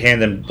You'd have to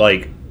hand them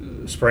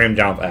spray them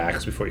down with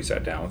axe before you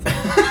sat down with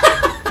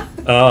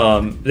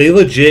them. They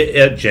legit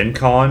at Gen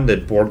Con, the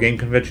board game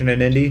convention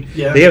in Indy.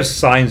 Yeah. They have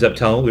signs up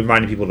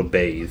reminding people to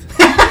bathe.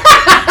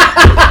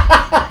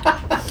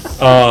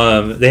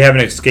 They have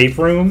an escape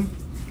room.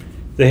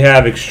 They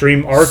have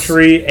extreme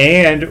archery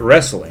and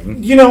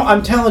wrestling. You know,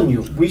 I'm telling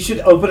you, we should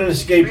open an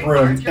escape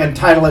room and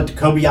title it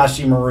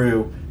Kobayashi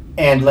Maru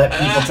and let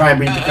people try and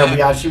beat the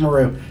Kobayashi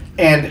Maru.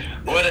 And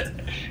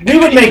we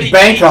would make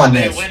bank on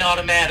this. They win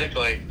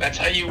automatically. That's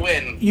how you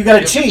win. You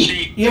gotta have to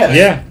cheat. Yeah.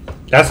 Yeah,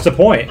 that's the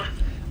point.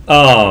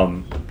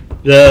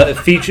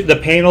 The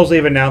panels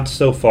they've announced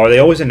so far, they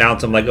always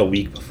announce them like a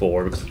week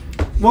before.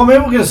 Well,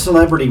 maybe we'll get a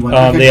celebrity one.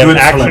 Like a They have good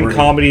action celebrity.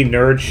 comedy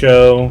nerd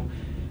show,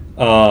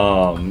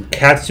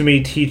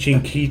 Katsumi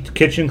teaching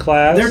kitchen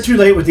class. They're too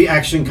late with the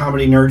action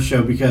comedy nerd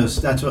show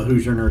because that's what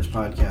Hoosier Nerds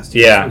podcast is.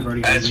 Yeah. We've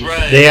already That's done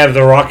right. They have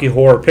the Rocky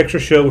Horror Picture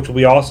Show, which will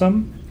be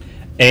awesome,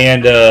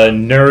 and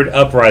Nerd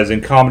Uprising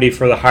comedy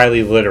for the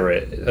highly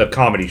literate, a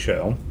comedy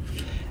show.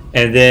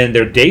 And then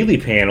their daily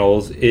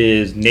panels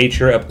is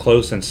Nature Up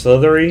Close and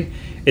Slithery.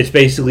 It's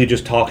basically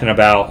just talking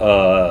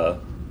about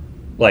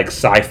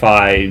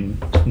sci-fi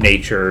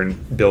nature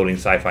and building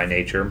sci-fi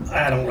nature.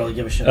 I don't really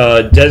give a shit.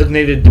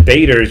 Designated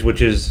Debaters,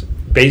 which is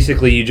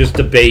basically you just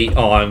debate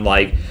on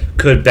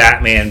could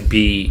Batman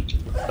beat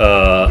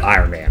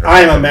Iron Man?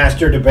 I am a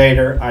master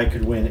debater. I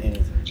could win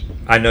anything.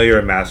 I know you're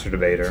a master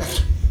debater.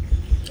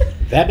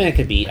 Batman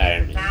could beat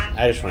Iron Man.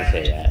 I just want to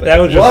say that. That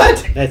was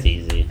just, What? That's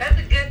easy. That's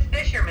a good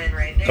fisherman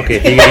right there. Okay,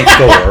 he could beat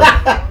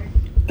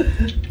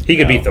Thor. He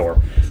could beat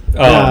Thor.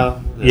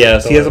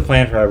 Yes, he has a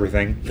plan for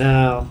everything.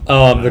 No.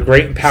 The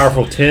Great and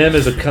Powerful Tim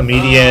is a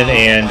comedian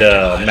and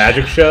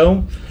magic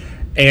show.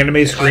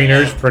 Anime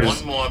screeners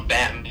produce One more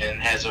Batman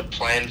has a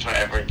plan for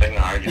everything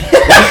argument.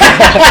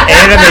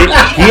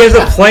 He has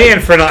a plan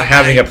for not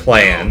having a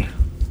plan.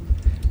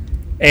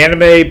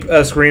 Anime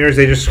screeners,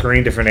 they just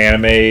screen different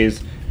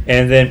animes.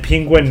 And then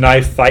Penguin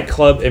Knife Fight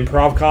Club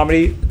improv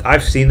comedy.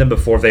 I've seen them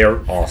before. They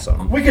are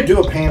awesome. We could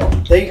do a panel.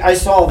 I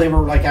saw they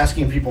were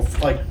asking people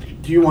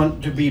do you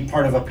want to be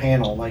part of a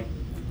panel?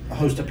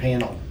 Host a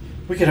panel.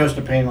 We could host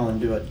a panel and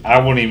do it. I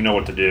wouldn't even know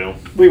what to do.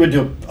 We would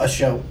do a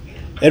show.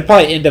 It'd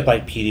probably end up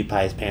like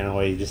PewDiePie's panel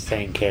where you just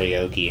sang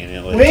karaoke and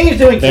it was We ain't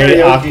doing very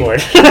karaoke.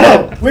 awkward.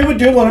 No, we would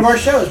do one of our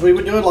shows. We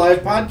would do a live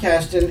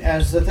podcast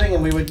as the thing,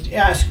 and we would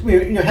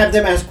have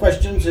them ask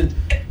questions, and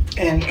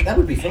that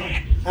would be fun.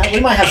 We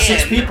might have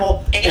 6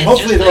 people, and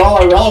hopefully they're all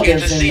our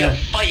relatives to see in a the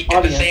fight at the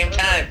audience. same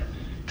time.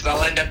 Because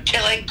I'll end up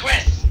killing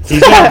Chris.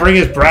 He's gonna bring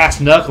his brass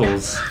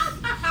knuckles.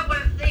 I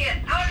want to see it.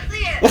 I want to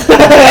see it.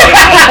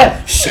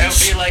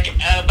 It'll be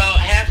about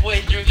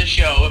halfway through the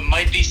show. It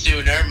might be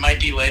sooner, it might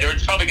be later.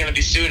 It's probably going to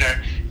be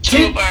sooner.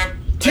 Tim's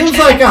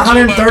like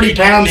 130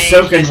 pounds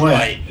soaking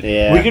wet.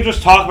 Yeah. We could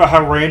just talk about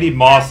how Randy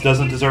Moss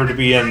doesn't deserve to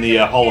be in the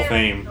Hall of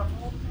Fame. The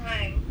whole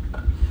time.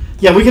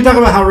 Yeah, we can talk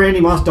about how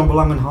Randy Moss don't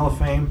belong in the Hall of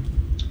Fame,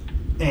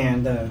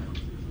 and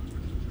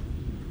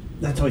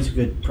that's always a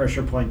good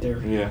pressure point there.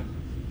 Yeah.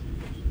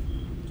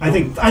 I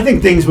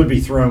think things would be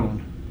thrown.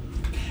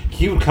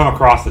 He would come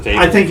across the table.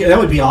 I think that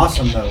would be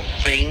awesome though.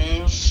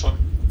 Things.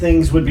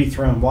 Things would be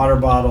thrown. Water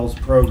bottles,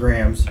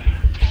 programs,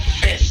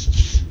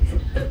 Fists.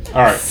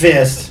 All right.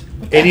 fists.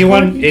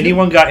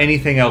 Anyone got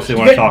anything else they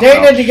want to talk Dana,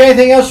 about? do you got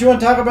anything else you want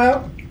to talk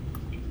about?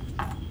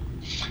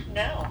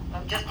 No,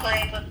 I'm just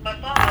playing with my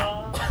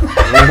ball.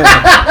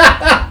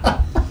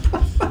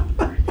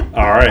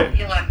 All right.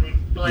 You like me?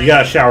 You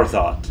got a shower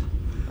thought.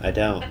 I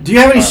don't. Do you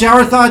have any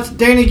shower thoughts,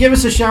 Dana? Give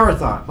us a shower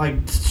thought, like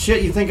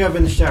shit you think of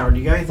in the shower. Do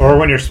you got anything? Or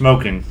when you're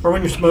smoking. Or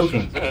when you're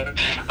smoking?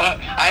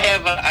 I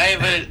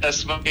have a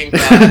smoking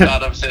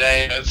thought of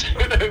today.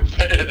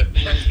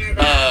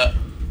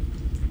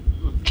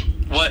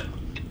 What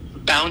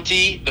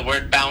bounty? The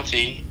word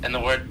bounty and the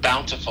word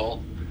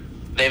bountiful.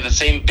 They have the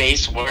same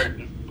base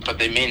word, but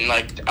they mean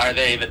are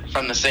they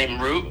from the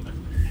same root?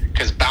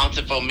 Because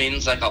bountiful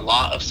means a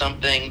lot of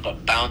something,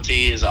 but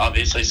bounty is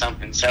obviously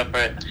something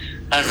separate.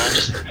 I don't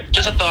know.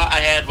 Just a thought I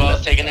had while I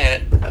was taking a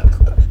hit.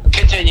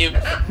 Continue.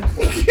 Let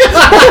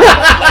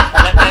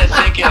that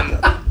sink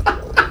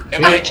in. It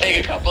might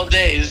take a couple of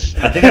days.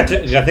 I think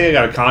I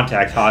got a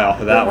contact high off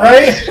of that one.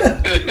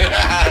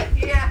 Right?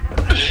 Yeah.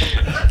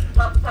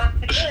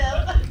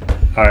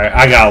 All right,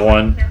 I got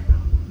one.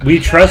 We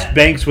trust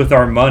banks with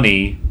our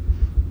money,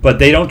 but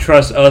they don't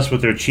trust us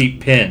with their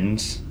cheap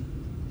pins.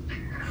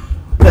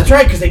 That's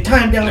right, because they tie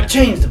them down with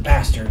chains, the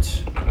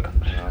bastards.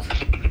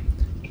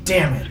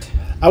 Damn it.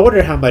 I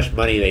wonder how much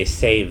money they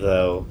save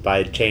though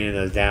by chaining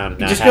those down. And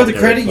You not just go to the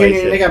having credit replace union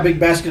and it. they got a big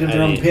basket of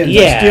their I own mean, pins.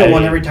 yeah, I steal I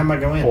one mean- every time I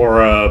go in.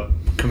 Or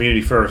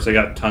Community First, they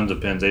got tons of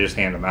pins. They just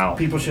hand them out.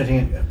 People should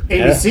hand And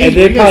ABC.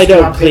 they we probably just don't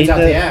drop clean pins out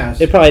the those. ass.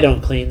 They probably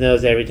don't clean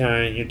those every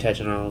time. You're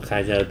touching all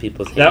kinds of other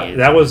people's hands.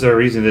 That was their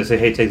reason to say,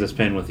 "Hey, take this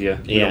pin with you.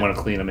 We Yeah. don't want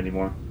to clean them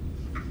anymore."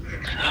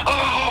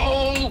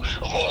 Oh!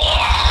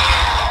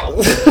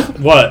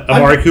 What?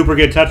 Amari Cooper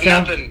get a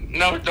touchdown? Nothing.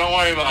 No, don't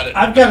worry about it.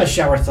 I've got a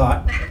shower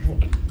thought.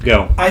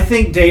 Go. I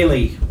think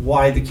daily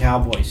why the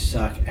Cowboys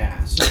suck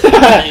ass.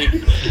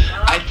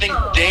 I think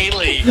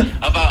daily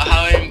about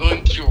how I'm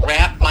going to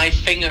wrap my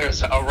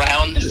fingers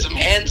around this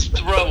man's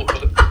throat,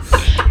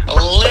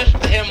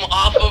 lift him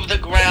off of the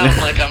ground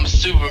like I'm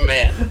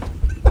Superman.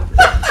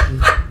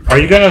 Are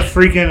you gonna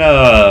freaking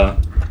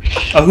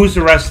who's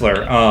the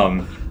wrestler?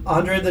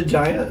 Andre the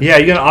Giant. Yeah,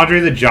 you gonna Andre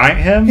the Giant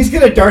him? He's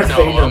gonna Darth No,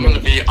 Vader I'm going to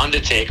me. be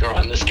Undertaker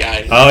on this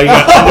guy. Oh, you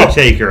got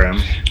Undertaker him.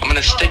 I'm going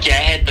to stick your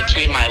head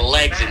between my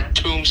legs and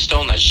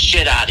tombstone the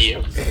shit out of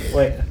you.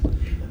 Wait,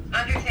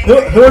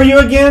 Undertaker. who are you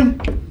again?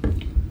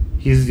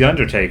 He's the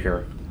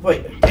Undertaker.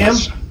 Wait, Tim,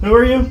 who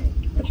are you?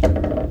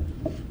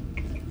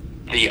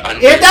 The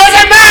Undertaker. It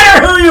doesn't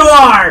matter who you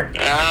are.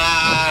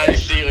 Ah, I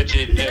see what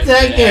you did.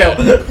 Thank there.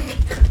 you.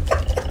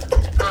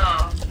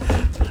 Oh,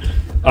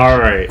 All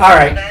right. All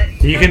right,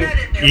 You can-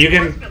 you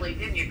can- forcefully,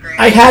 didn't you, Grant?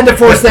 I had to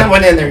force that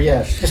one in there.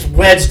 Yes, just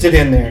wedged it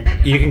in there.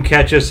 You can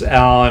catch us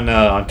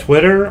on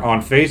Twitter,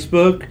 on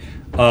Facebook.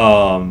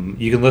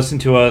 You can listen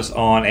to us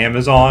on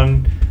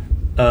Amazon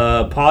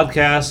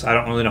podcasts. I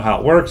don't really know how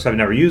it works. I've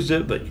never used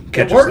it, but you can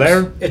catch It us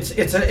works.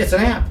 there. It's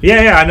an app.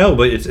 Yeah, I know,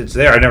 but it's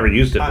there. I never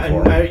used it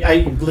before.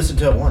 I listened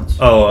to it once.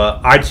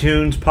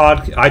 iTunes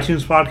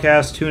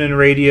podcast, TuneIn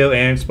Radio,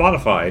 and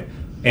Spotify,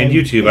 and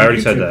YouTube. I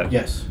already said that.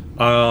 Yes.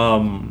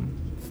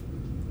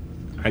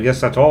 I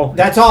guess that's all.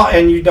 That's all,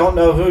 and you don't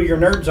know who your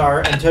nerds are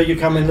until you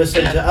come and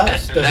listen to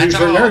us, the That's Who's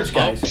Your all, Nerds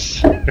guys.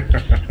 folks.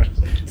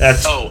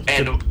 That's Oh,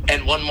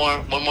 and one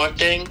more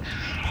thing.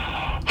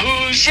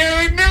 Who's your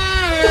nerd?